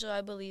guardian angel.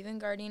 I believe in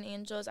guardian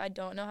angels. I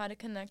don't know how to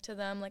connect to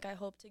them. Like I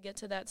hope to get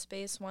to that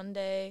space one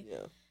day.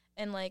 Yeah.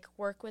 And like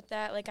work with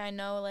that. Like I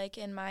know like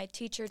in my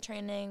teacher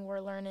training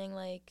we're learning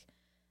like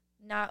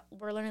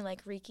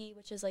Reiki,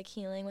 which is like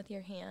healing with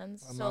your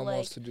hands. My mom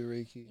wants to do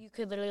Reiki. You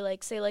could literally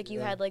like say like you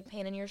had like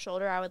pain in your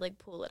shoulder, I would like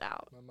pull it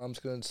out. My mom's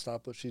gonna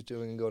stop what she's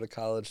doing and go to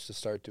college to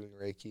start doing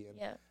Reiki,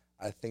 and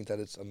I think that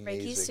it's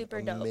amazing. Reiki's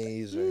super dope.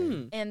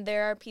 Amazing. And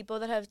there are people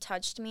that have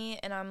touched me,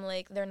 and I'm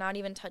like, they're not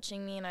even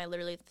touching me, and I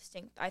literally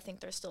think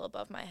they're still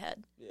above my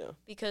head. Yeah.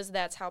 Because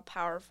that's how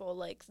powerful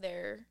like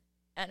their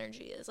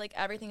energy is. Like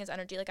everything is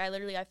energy. Like I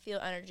feel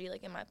energy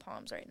like in my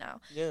palms right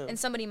now. Yeah. And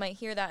somebody might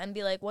hear that and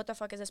be like, what the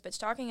fuck is this bitch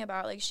talking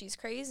about? Like she's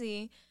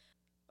crazy.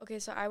 Okay,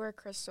 so I wear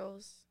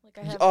crystals. Like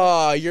I have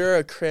Oh, you're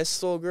a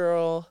crystal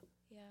girl.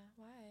 Yeah,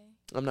 why?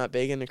 I'm not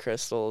big into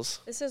crystals.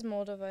 This is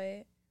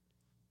moldavite.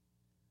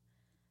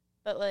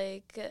 But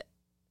like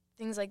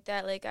things like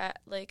that,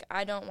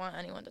 I don't want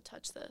anyone to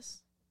touch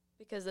this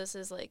because this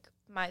is like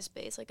my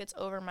space. Like it's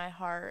over my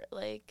heart.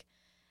 Like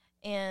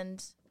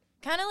and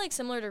kind of like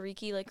similar to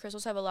Reiki, like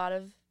crystals have a lot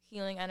of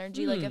healing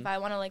energy. Like if I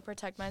want to like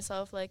protect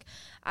myself, like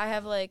I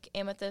have like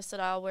amethyst that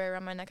I'll wear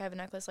around my neck. I have a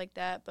necklace like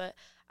that, but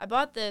I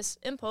bought this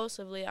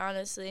impulsively,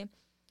 honestly,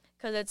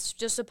 because it's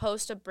just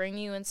supposed to bring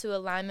you into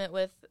alignment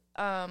with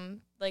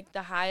like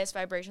the highest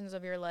vibrations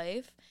of your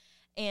life.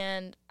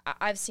 And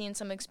I've seen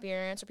some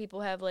experience where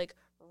people have like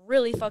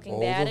really fucking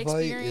bad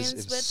experience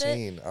with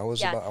insane. it. I want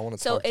to talk to you.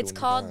 So it's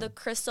called the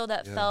crystal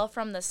that fell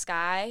from the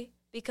sky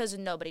because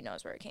nobody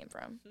knows where it came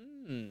from.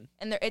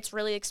 And it's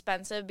really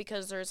expensive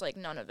because there's like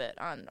none of it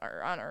on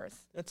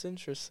Earth. That's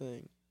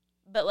interesting.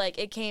 But like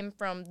it came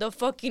from the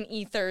fucking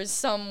ethers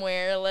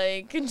somewhere.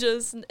 Like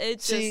just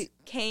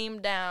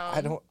came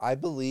down. I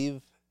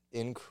believe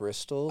in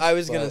crystals. I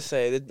was gonna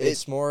say that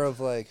it's more of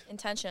like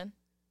intention.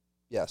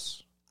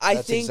 Yes. I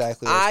think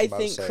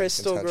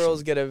crystal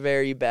girls get a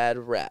very bad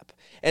rep.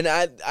 And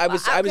I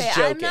was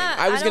joking.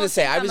 I was going to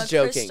say I was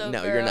joking.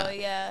 No, you're not.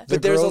 Yeah.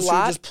 But there's a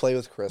lot just play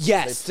with crystals.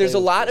 Yes, there's a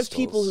lot of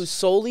people who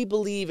solely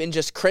believe in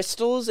just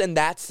crystals, and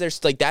that's their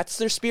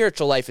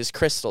spiritual life is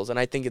crystals, and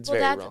I think it's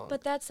very wrong.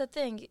 But that's the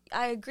thing.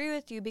 I agree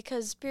with you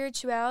because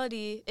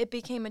spirituality, it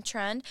became a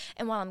trend,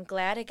 and while I'm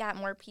glad it got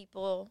more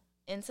people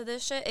into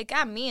this shit, it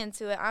got me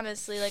into it,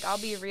 honestly. Like I'll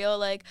be real,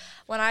 like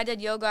when I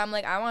did yoga, I'm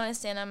like, I want to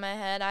stand on my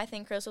head. I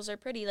think crystals are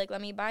pretty, like let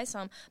me buy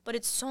some. But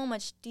it's so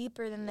much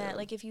deeper than that.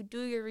 Like if you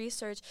do your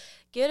research,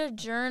 get a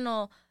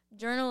journal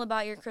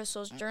about your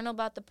crystals, journal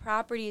about the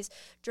properties,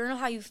 journal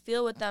how you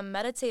feel with them,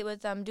 meditate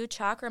with them, do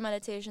chakra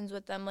meditations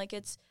with them. Like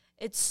it's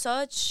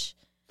such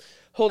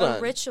a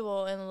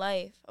ritual in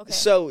life. Okay,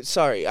 so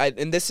sorry,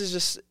 and this is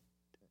just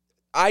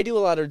I do a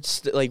lot of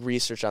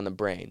research on the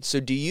brain. So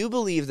do you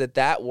believe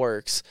that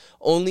works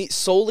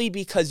solely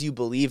because you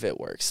believe it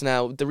works?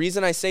 Now, the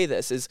reason I say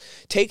this is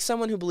take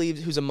someone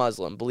who's a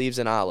Muslim, believes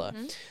in Allah.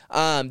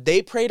 Mm-hmm.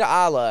 They pray to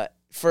Allah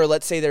for,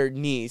 let's say, their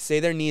knee. Say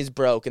their knee is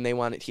broke and they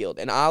want it healed.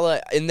 And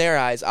Allah, in their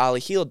eyes, Allah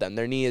healed them.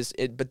 Their knee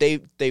but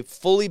they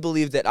fully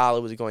believe that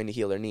Allah was going to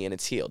heal their knee and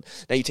it's healed.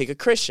 Now you take a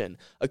Christian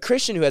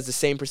who has the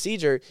same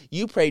procedure.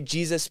 You pray,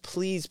 Jesus,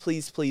 please,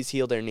 please, please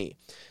heal their knee.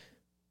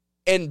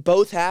 And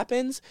both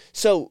happens.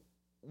 So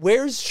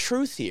where's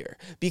truth here?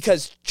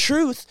 Because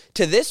truth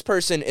to this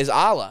person is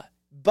Allah,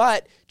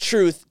 but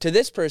truth to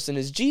this person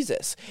is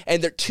Jesus.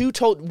 And they're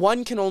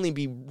one can only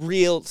be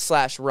real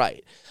 /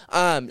 right.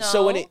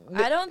 So when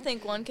I don't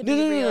think one can be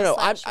real /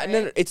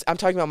 right. I'm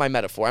talking about my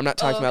metaphor. I'm not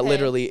talking about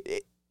literally.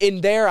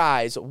 In their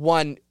eyes,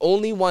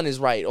 only one is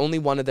right. Only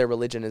one of their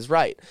religion is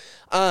right.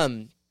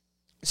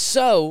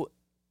 So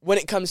when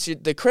it comes to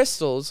the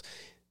crystals,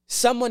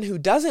 someone who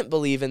doesn't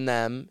believe in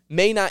them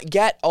may not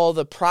get all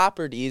the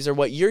properties or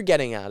what you're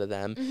getting out of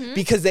them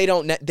because they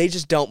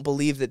just don't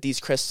believe that these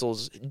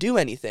crystals do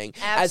anything.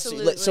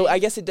 Absolutely. So I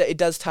guess it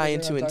does tie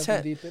into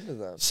intent. Deep into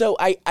them. So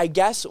I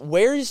guess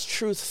where is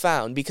truth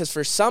found? Because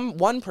for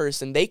one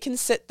person, they can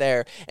sit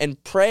there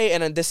and pray,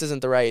 and this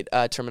isn't the right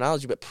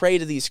terminology, but pray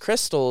to these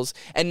crystals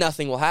and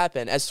nothing will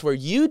happen. As to where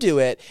you do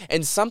it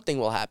and something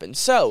will happen.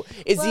 So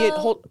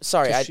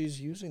she's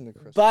using the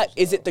crystals. But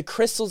is it the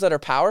crystals that are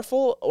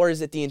powerful, or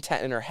is it the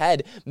intent in her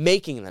head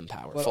making them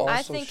powerful?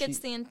 I think it's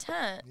the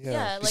intent.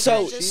 Yeah.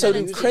 crystals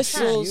using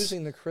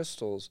the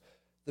crystals.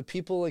 The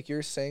people like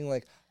you're saying,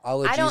 like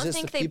Allah, I Jesus. don't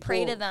think they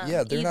pray to them.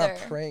 Yeah, they're either.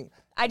 not praying.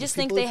 I just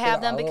think they have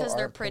them because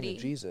they're pretty.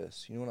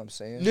 Jesus, you know what I'm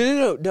saying?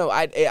 No.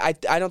 I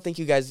don't think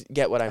you guys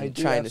get what I'm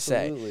trying to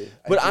say.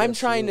 What I'm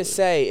trying to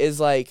say is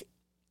like,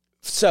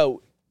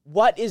 so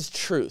what is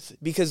truth?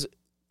 Because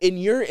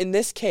in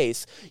this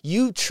case,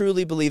 you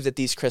truly believe that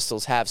these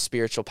crystals have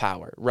spiritual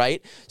power,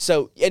 right?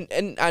 So,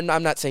 and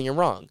I'm not saying you're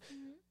wrong.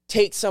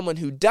 take someone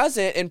who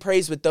doesn't and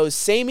prays with those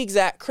same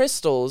exact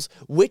crystals,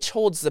 which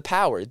holds the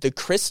power, the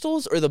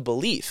crystals or the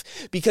belief?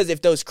 Because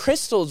if those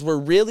crystals were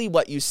really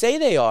what you say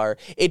they are,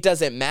 it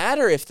doesn't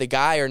matter if the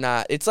guy or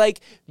not. It's like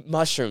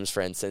mushrooms,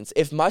 for instance.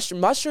 If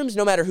mushrooms,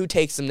 no matter who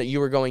takes them, that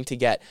you are going to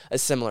get a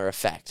similar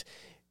effect.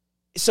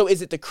 So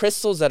is it the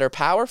crystals that are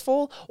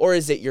powerful, or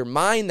is it your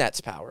mind that's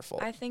powerful?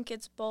 I think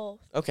it's both.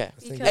 Okay.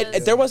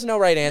 There was no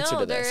right answer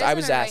to this. I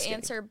was asking. Right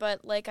answer,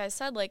 but like I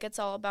said, like it's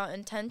all about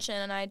intention,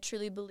 and I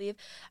truly believe.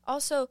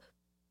 Also,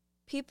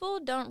 people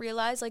don't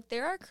realize, like,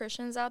 there are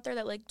Christians out there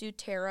that like do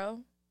tarot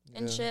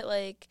and shit.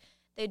 Like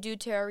they do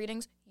tarot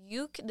readings.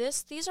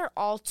 These are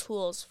all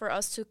tools for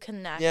us to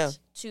connect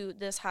to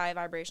this high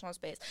vibrational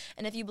space.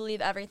 And if you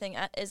believe everything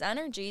is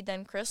energy,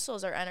 then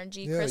crystals are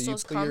energy. Yeah,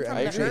 crystals come from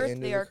the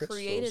earth. They are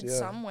created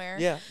somewhere.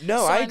 Yeah. No,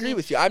 so I agree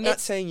with you. I'm not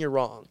saying you're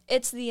wrong.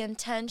 It's the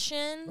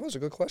intention. That was a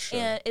good question.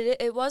 And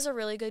it was a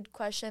really good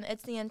question.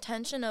 It's the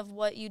intention of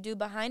what you do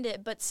behind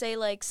it. But say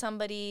like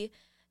somebody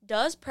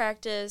does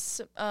practice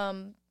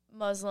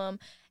Muslim,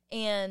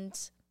 and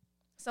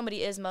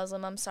somebody is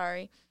Muslim, I'm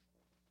sorry,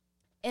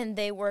 and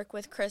they work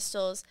with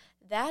crystals,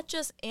 that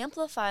just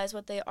amplifies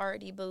what they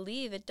already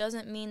believe. It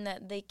doesn't mean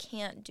that they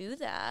can't do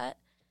that.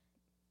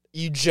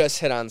 You just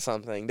hit on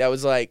something. That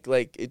was like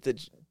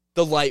the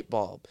light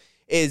bulb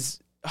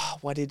is,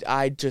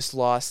 I just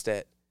lost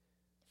it.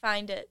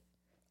 Find it.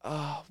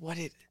 What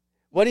did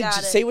you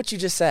say what you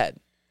just said?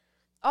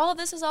 All of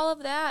this is all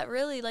of that,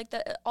 really. Like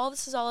that, all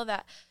this is all of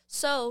that.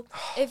 So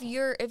if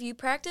you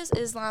practice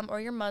Islam or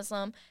you're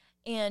Muslim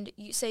and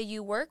you say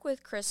you work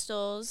with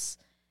crystals,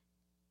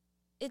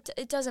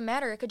 it doesn't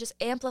matter. It could just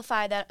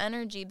amplify that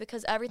energy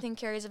because everything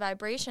carries a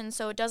vibration.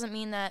 So it doesn't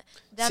mean that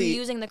them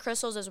using the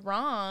crystals is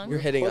wrong. You're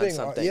hitting on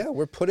something.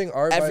 We're putting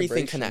our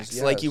everything connects.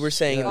 Yes. Like you were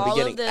saying in the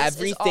beginning,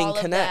 everything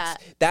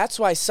connects. That's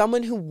why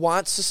someone who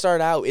wants to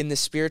start out in the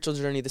spiritual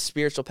journey, the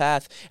spiritual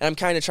path, and I'm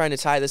kind of trying to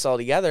tie this all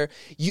together,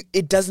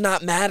 it does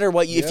not matter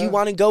what you, if you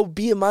want to go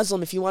be a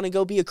Muslim, if you want to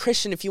go be a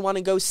Christian, if you want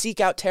to go seek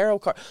out tarot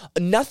cards,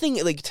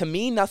 nothing, like to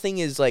me, nothing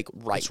is like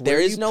right.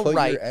 There is no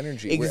right.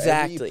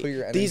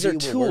 Exactly. These are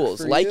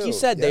tools. Like you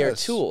said, they are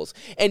tools.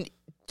 And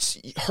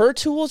her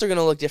tools are going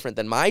to look different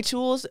than my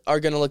tools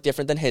are going to look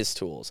different than his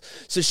tools.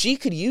 So she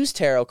could use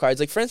tarot cards.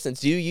 Like for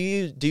instance, do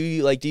you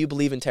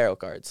believe in tarot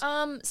cards?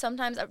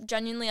 Sometimes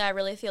genuinely I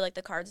really feel like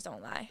the cards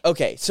don't lie.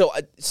 Okay. So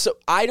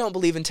I don't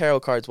believe in tarot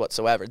cards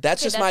whatsoever.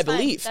 That's just my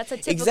belief. That's a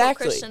typical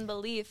Christian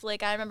belief.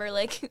 Like I remember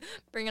like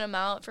bringing them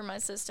out for my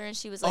sister and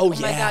she was like, "Oh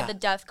my God, the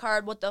death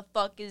card. What the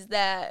fuck is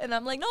that?" And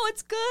I'm like, "No,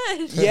 it's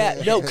good." Yeah,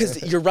 no,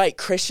 cuz you're right.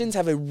 Christians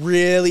have a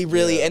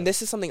really and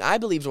this is something I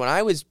believed when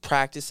I was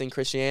practicing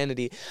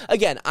Christianity.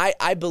 Again,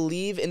 I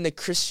believe in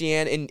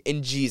the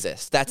in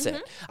Jesus. That's it.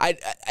 I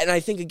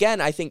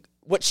think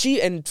what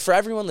she, and for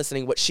everyone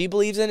listening, what she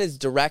believes in is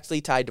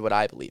directly tied to what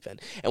I believe in.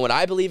 And what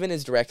I believe in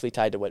is directly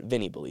tied to what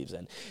Vinny believes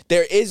in.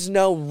 There is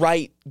no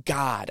right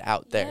God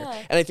out there.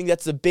 Yeah. And I think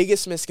that's the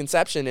biggest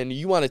misconception. And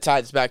you want to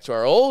tie this back to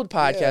our old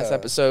podcast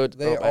episode.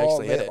 They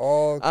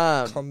all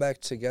come back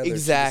together.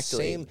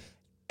 Exactly.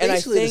 And I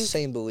think the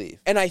same belief.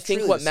 And I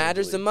think what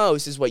matters the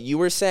most is what you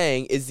were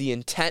saying is the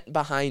intent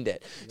behind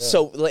it. Yeah.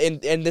 So,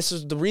 and this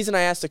is the reason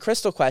I asked the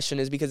crystal question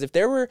is because if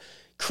there were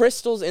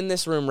crystals in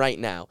this room right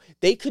now,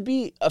 they could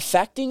be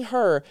affecting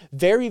her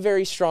very,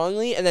 very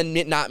strongly and then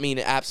not mean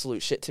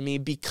absolute shit to me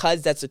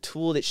because that's a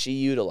tool that she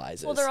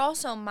utilizes. Well, they're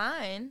also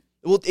mine.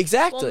 Well,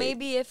 exactly. Well,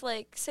 maybe if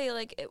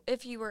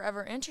if you were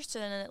ever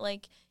interested in it,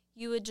 like,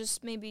 you would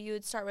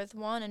start with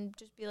one and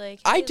just be like,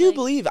 hey,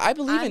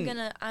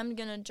 I'm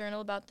gonna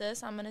journal about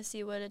this. I'm gonna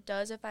see what it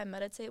does if I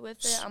meditate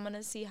with it. I'm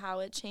gonna see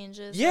how it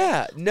changes.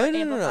 Yeah, no.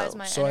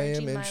 So I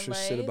am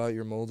interested about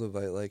your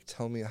Moldavite. Like,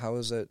 tell me,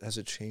 has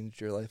it changed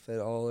your life at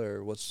all,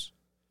 or what's?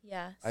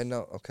 Yes. I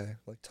know. Okay.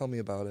 Like, tell me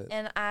about it.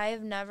 And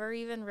I've never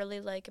even really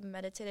like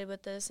meditated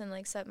with this and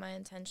like set my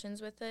intentions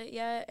with it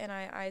yet. And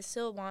I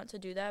still want to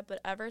do that,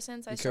 but ever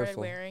since I started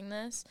wearing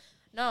this,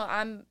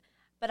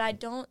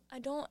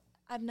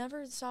 I've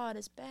never saw it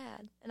as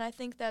bad. And I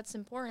think that's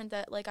important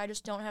that, like, I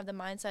just don't have the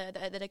mindset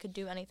that it could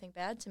do anything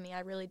bad to me.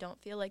 I really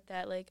don't feel like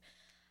that. Like,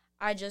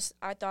 I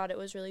thought it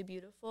was really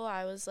beautiful.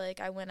 I was like,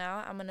 I went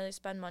out, I'm going to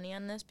spend money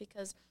on this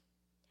because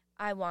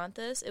I want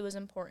this. It was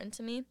important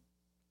to me.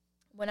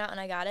 Went out and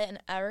I got it. And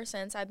ever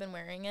since I've been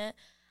wearing it,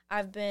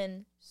 I've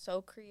been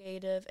so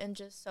creative and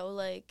just so,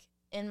 like,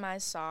 in my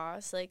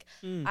sauce. Like,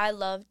 I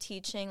love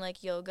teaching,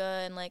 like,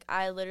 yoga. And, like,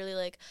 I literally,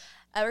 like,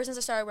 ever since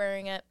I started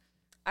wearing it,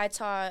 I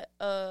taught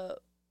a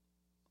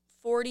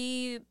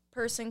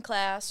 40-person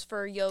class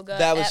for yoga.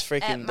 That was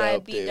freaking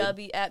dope,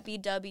 dude. At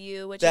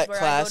BW, which is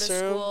where I go to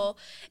school.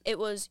 It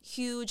was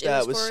huge.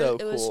 It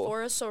was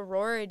for a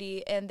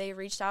sorority, and they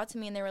reached out to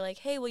me and they were like,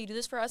 "Hey, will you do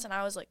this for us?" And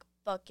I was like,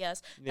 fuck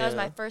yes. That was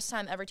my first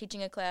time ever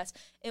teaching a class.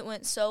 It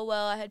went so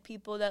well. I had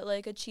people that,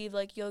 like, achieved,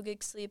 like,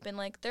 yogic sleep. And,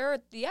 like, there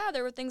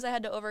were things I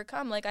had to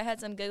overcome. Like, I had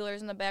some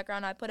gigglers in the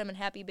background. I put them in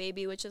Happy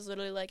Baby, which is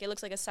literally, like, it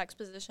looks like a sex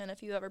position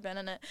if you've ever been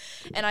in it.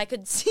 And I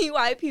could see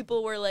why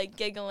people were, like,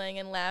 giggling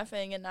and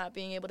laughing and not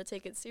being able to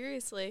take it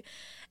seriously.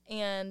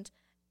 And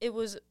it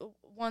was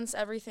once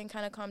everything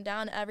kind of calmed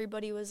down,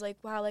 everybody was like,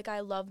 wow, like, I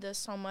love this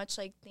so much.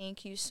 Like,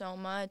 thank you so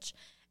much.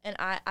 And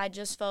I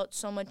just felt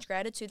so much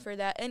gratitude for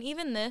that. And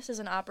even this is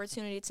an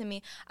opportunity to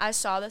me. I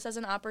saw this as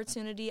an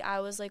opportunity.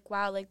 I was like,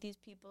 wow, like, these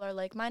people are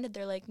like-minded.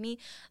 They're like me.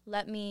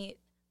 Let me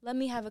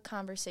have a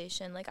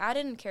conversation. Like, I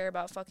didn't care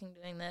about fucking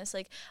doing this.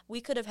 Like, we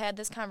could have had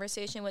this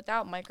conversation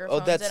without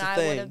microphones, and I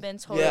would have been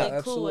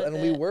totally cool with it.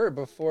 And we were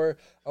before.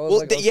 I was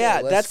like,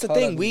 okay, that's the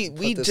thing.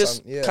 We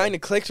just kind of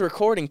clicked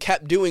record and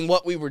kept doing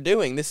what we were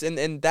doing.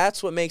 And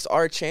that's what makes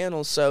our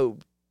channel so,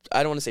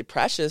 I don't want to say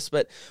precious,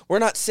 but we're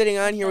not sitting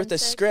on here with a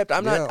script.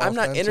 I'm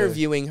not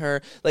interviewing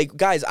her. Like,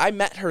 guys, I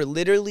met her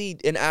literally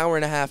an hour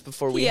and a half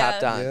before we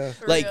hopped on. Yeah.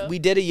 Like, we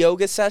did a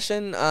yoga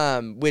session,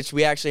 which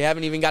we actually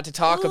haven't even got to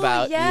talk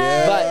about.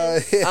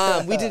 Yes.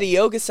 But we did a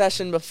yoga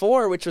session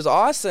before, which was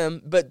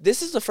awesome. But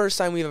this is the first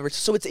time we've ever.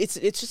 So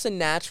it's just a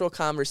natural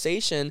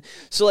conversation.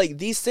 So, like,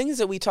 these things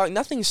that we talk,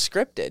 nothing's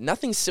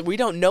scripted. We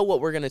don't know what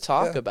we're gonna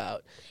talk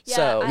about. Yeah,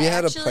 so we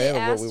had a plan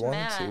of what we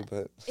wanted to,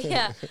 but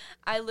yeah,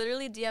 I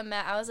literally DM'd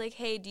Matt. I was like,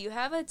 hey, do you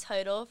have a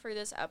title for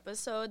this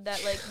episode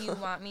that, like, you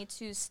want me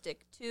to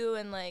stick to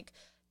and, like,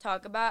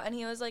 talk about? And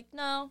he was like,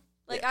 no.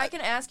 Like, I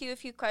can ask you a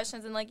few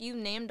questions, and, like, you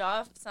named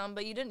off some,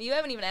 but you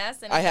haven't even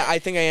asked anything. I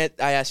think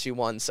I asked you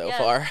one so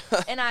far.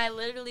 And I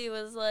literally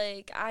was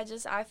like, I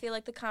feel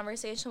like the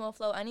conversation will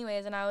flow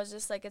anyways. And I was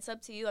just like, it's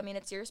up to you. I mean,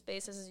 it's your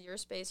space. This is your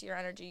space, your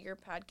energy, your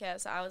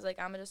podcast. So I was like,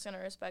 I'm just going to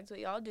respect what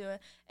y'all doing.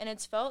 And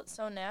it's felt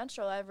so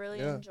natural. I've really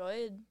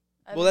enjoyed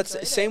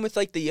that's same with,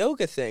 like, the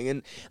yoga thing.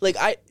 And, like,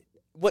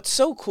 what's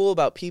so cool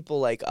about people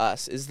like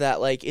us is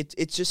that, like,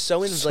 it's just so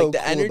like, the cool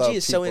energy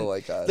is so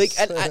like us. Like,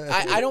 and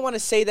I don't want to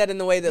say that in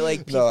the way that,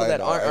 like, people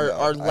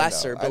are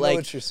lesser, but, like,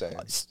 what you're saying.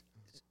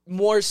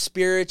 More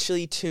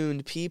spiritually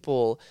tuned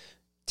people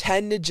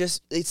tend to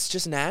it's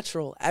just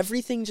natural.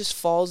 Everything just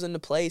falls into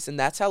place, and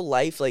that's how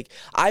life, like,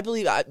 I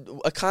believe,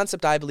 a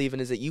concept I believe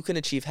in is that you can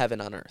achieve heaven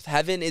on earth.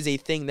 Heaven is a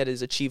thing that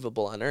is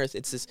achievable on earth.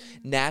 It's this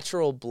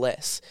natural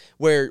bliss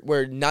where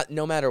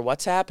no matter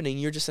what's happening,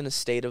 you're just in a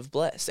state of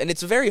bliss. And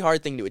it's a very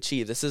hard thing to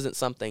achieve. This isn't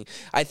something,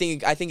 I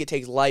think it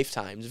takes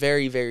lifetimes,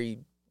 very, very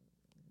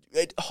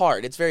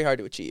hard. It's very hard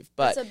to achieve.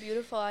 But it's a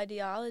beautiful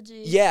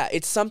ideology. Yeah,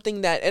 it's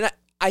something that, and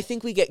I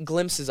think we get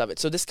glimpses of it.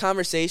 So this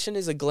conversation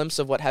is a glimpse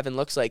of what heaven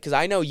looks like. Because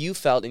I know you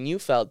felt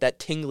that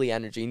tingly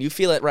energy, and you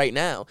feel it right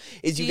now.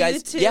 Do you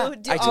too? Yeah, I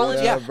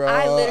do. Bro.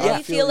 I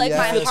literally feel like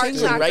my heart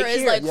chakra right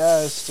is like,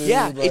 yes, dude,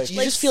 yeah, like,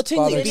 you just feel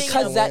tingly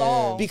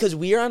because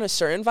we are on a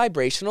certain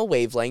vibrational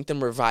wavelength,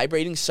 and we're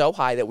vibrating so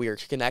high that we are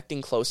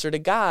connecting closer to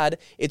God.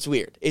 It's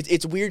weird.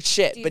 It's weird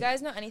shit. Do you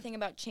guys know anything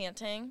about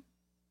chanting?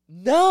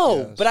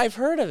 No, but I've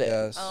heard of it.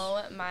 Yes. Oh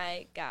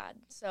my God!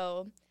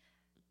 So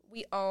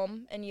we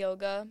in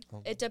yoga.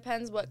 It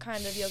depends what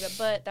kind of yoga,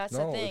 but that's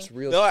the thing. It's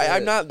real. No,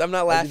 I'm not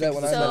laughing. I do that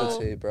when I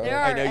meditate, bro. There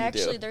I know are you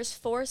do. there's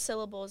 4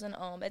 syllables in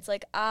It's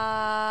like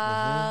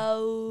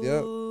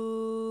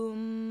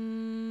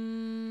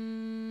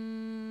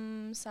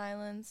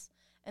silence,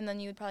 and then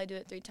you would probably do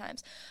it 3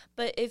 times.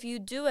 But if you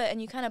do it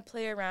and you kind of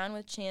play around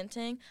with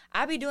chanting,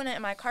 I be doing it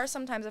in my car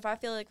sometimes if I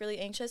feel like really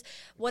anxious.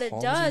 What it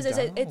does is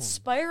it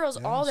spirals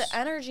all the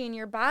energy in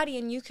your body,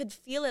 and you could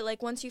feel it,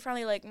 like, once you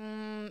finally, like,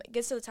 it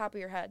gets to the top of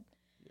your head.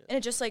 And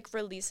it just, like,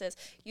 releases.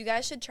 You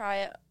guys should try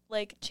it.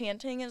 Like,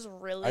 chanting is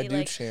really, I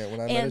do chant when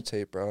I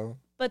meditate, bro.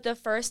 But the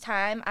first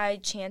time I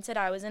chanted,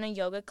 I was in a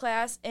yoga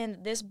class,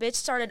 and this bitch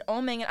started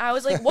oming, and I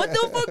was like, what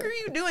the fuck are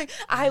you doing?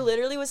 I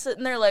literally was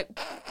sitting there, like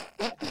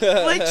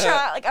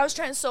I was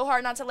trying so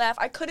hard not to laugh.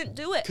 I couldn't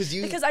do it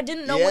because I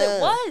didn't know what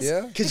it was.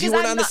 Yeah, because you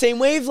weren't on the same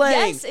wavelength.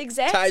 Yes,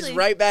 exactly. Ties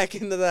right back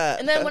into that.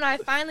 And then when I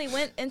finally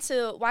went into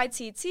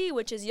YTT,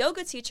 which is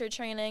yoga teacher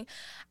training,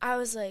 I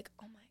was like,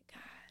 oh my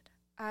God,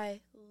 I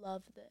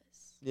love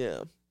this.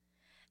 Yeah.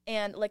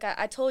 And, like,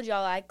 I told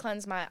y'all, I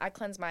cleansed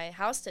my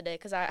house today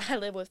because I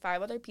live with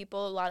 5 other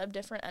people, a lot of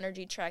different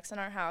energy tracks in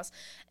our house,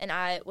 and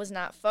I was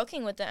not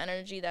fucking with the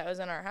energy that was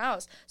in our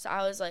house. So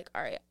I was like,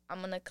 all right, I'm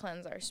going to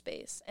cleanse our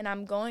space. And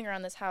I'm going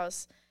around this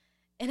house,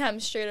 and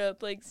I'm straight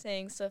up, like,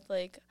 saying stuff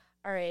like,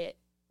 all right,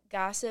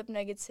 gossip,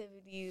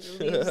 negativity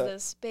leaves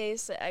this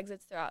space, it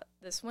exits throughout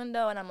this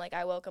window. And I'm like,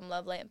 I welcome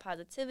love, light, and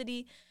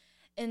positivity.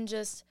 And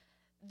just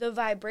the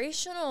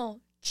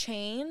vibrational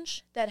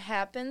change that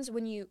happens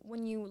when you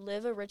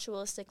live a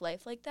ritualistic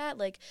life like that,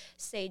 like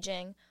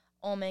saging,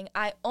 oming.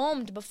 I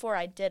ommed before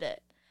I did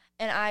it,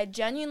 and I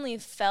genuinely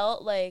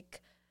felt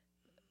like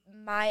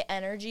my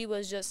energy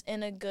was just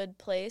in a good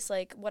place.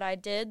 Like what I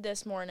did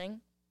this morning,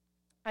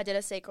 I did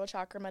a sacral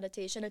chakra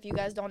meditation. If you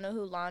guys don't know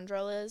who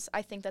Landrell is,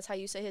 I think that's how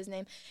you say his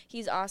name.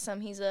 He's awesome.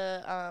 He's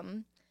a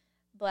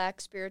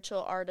Black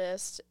spiritual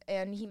artist,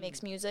 and he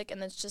makes music,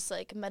 and it's just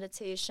like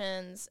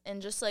meditations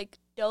and just like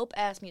dope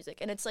ass music,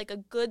 and it's like a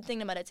good thing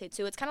to meditate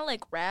to. It's kind of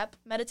like rap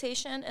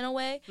meditation in a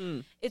way.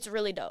 It's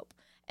really dope.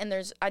 And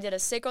I did a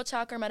sacral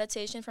chakra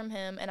meditation from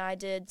him, and I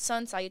did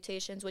sun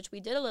salutations, which we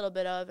did a little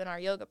bit of in our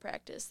yoga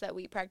practice that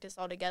we practiced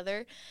all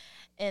together.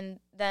 And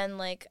then,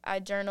 like, I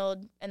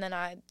journaled, and then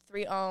I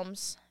 3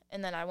 alms,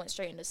 and then I went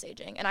straight into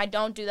saging. And I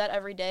don't do that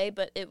every day,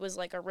 but it was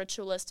like a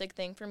ritualistic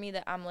thing for me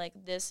that I'm like,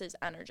 this is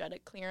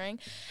energetic clearing.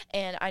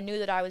 And I knew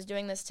that I was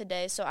doing this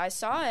today, so I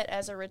saw it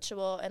as a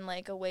ritual and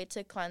like a way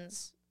to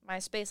cleanse my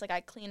space. Like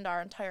I cleaned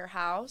our entire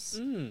house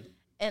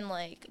and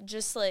like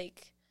just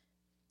like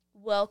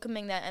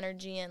welcoming that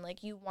energy, and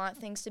like you want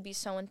things to be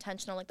so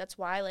intentional. Like that's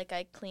why like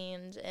I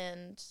cleaned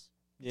and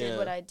did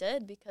what I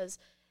did, because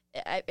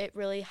it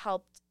really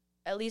helped,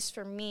 at least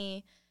for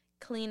me,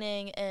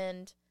 cleaning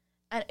and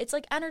it's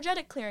like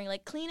energetic clearing.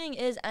 Like cleaning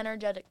is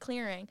energetic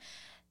clearing.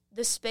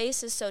 The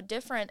space is so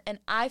different, and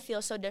I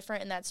feel so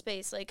different in that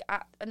space. Like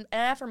an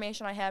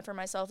affirmation I have for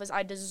myself is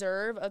I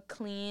deserve a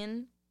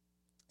clean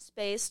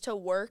space to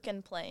work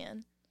and play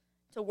in,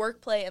 to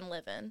work, play, and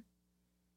live in.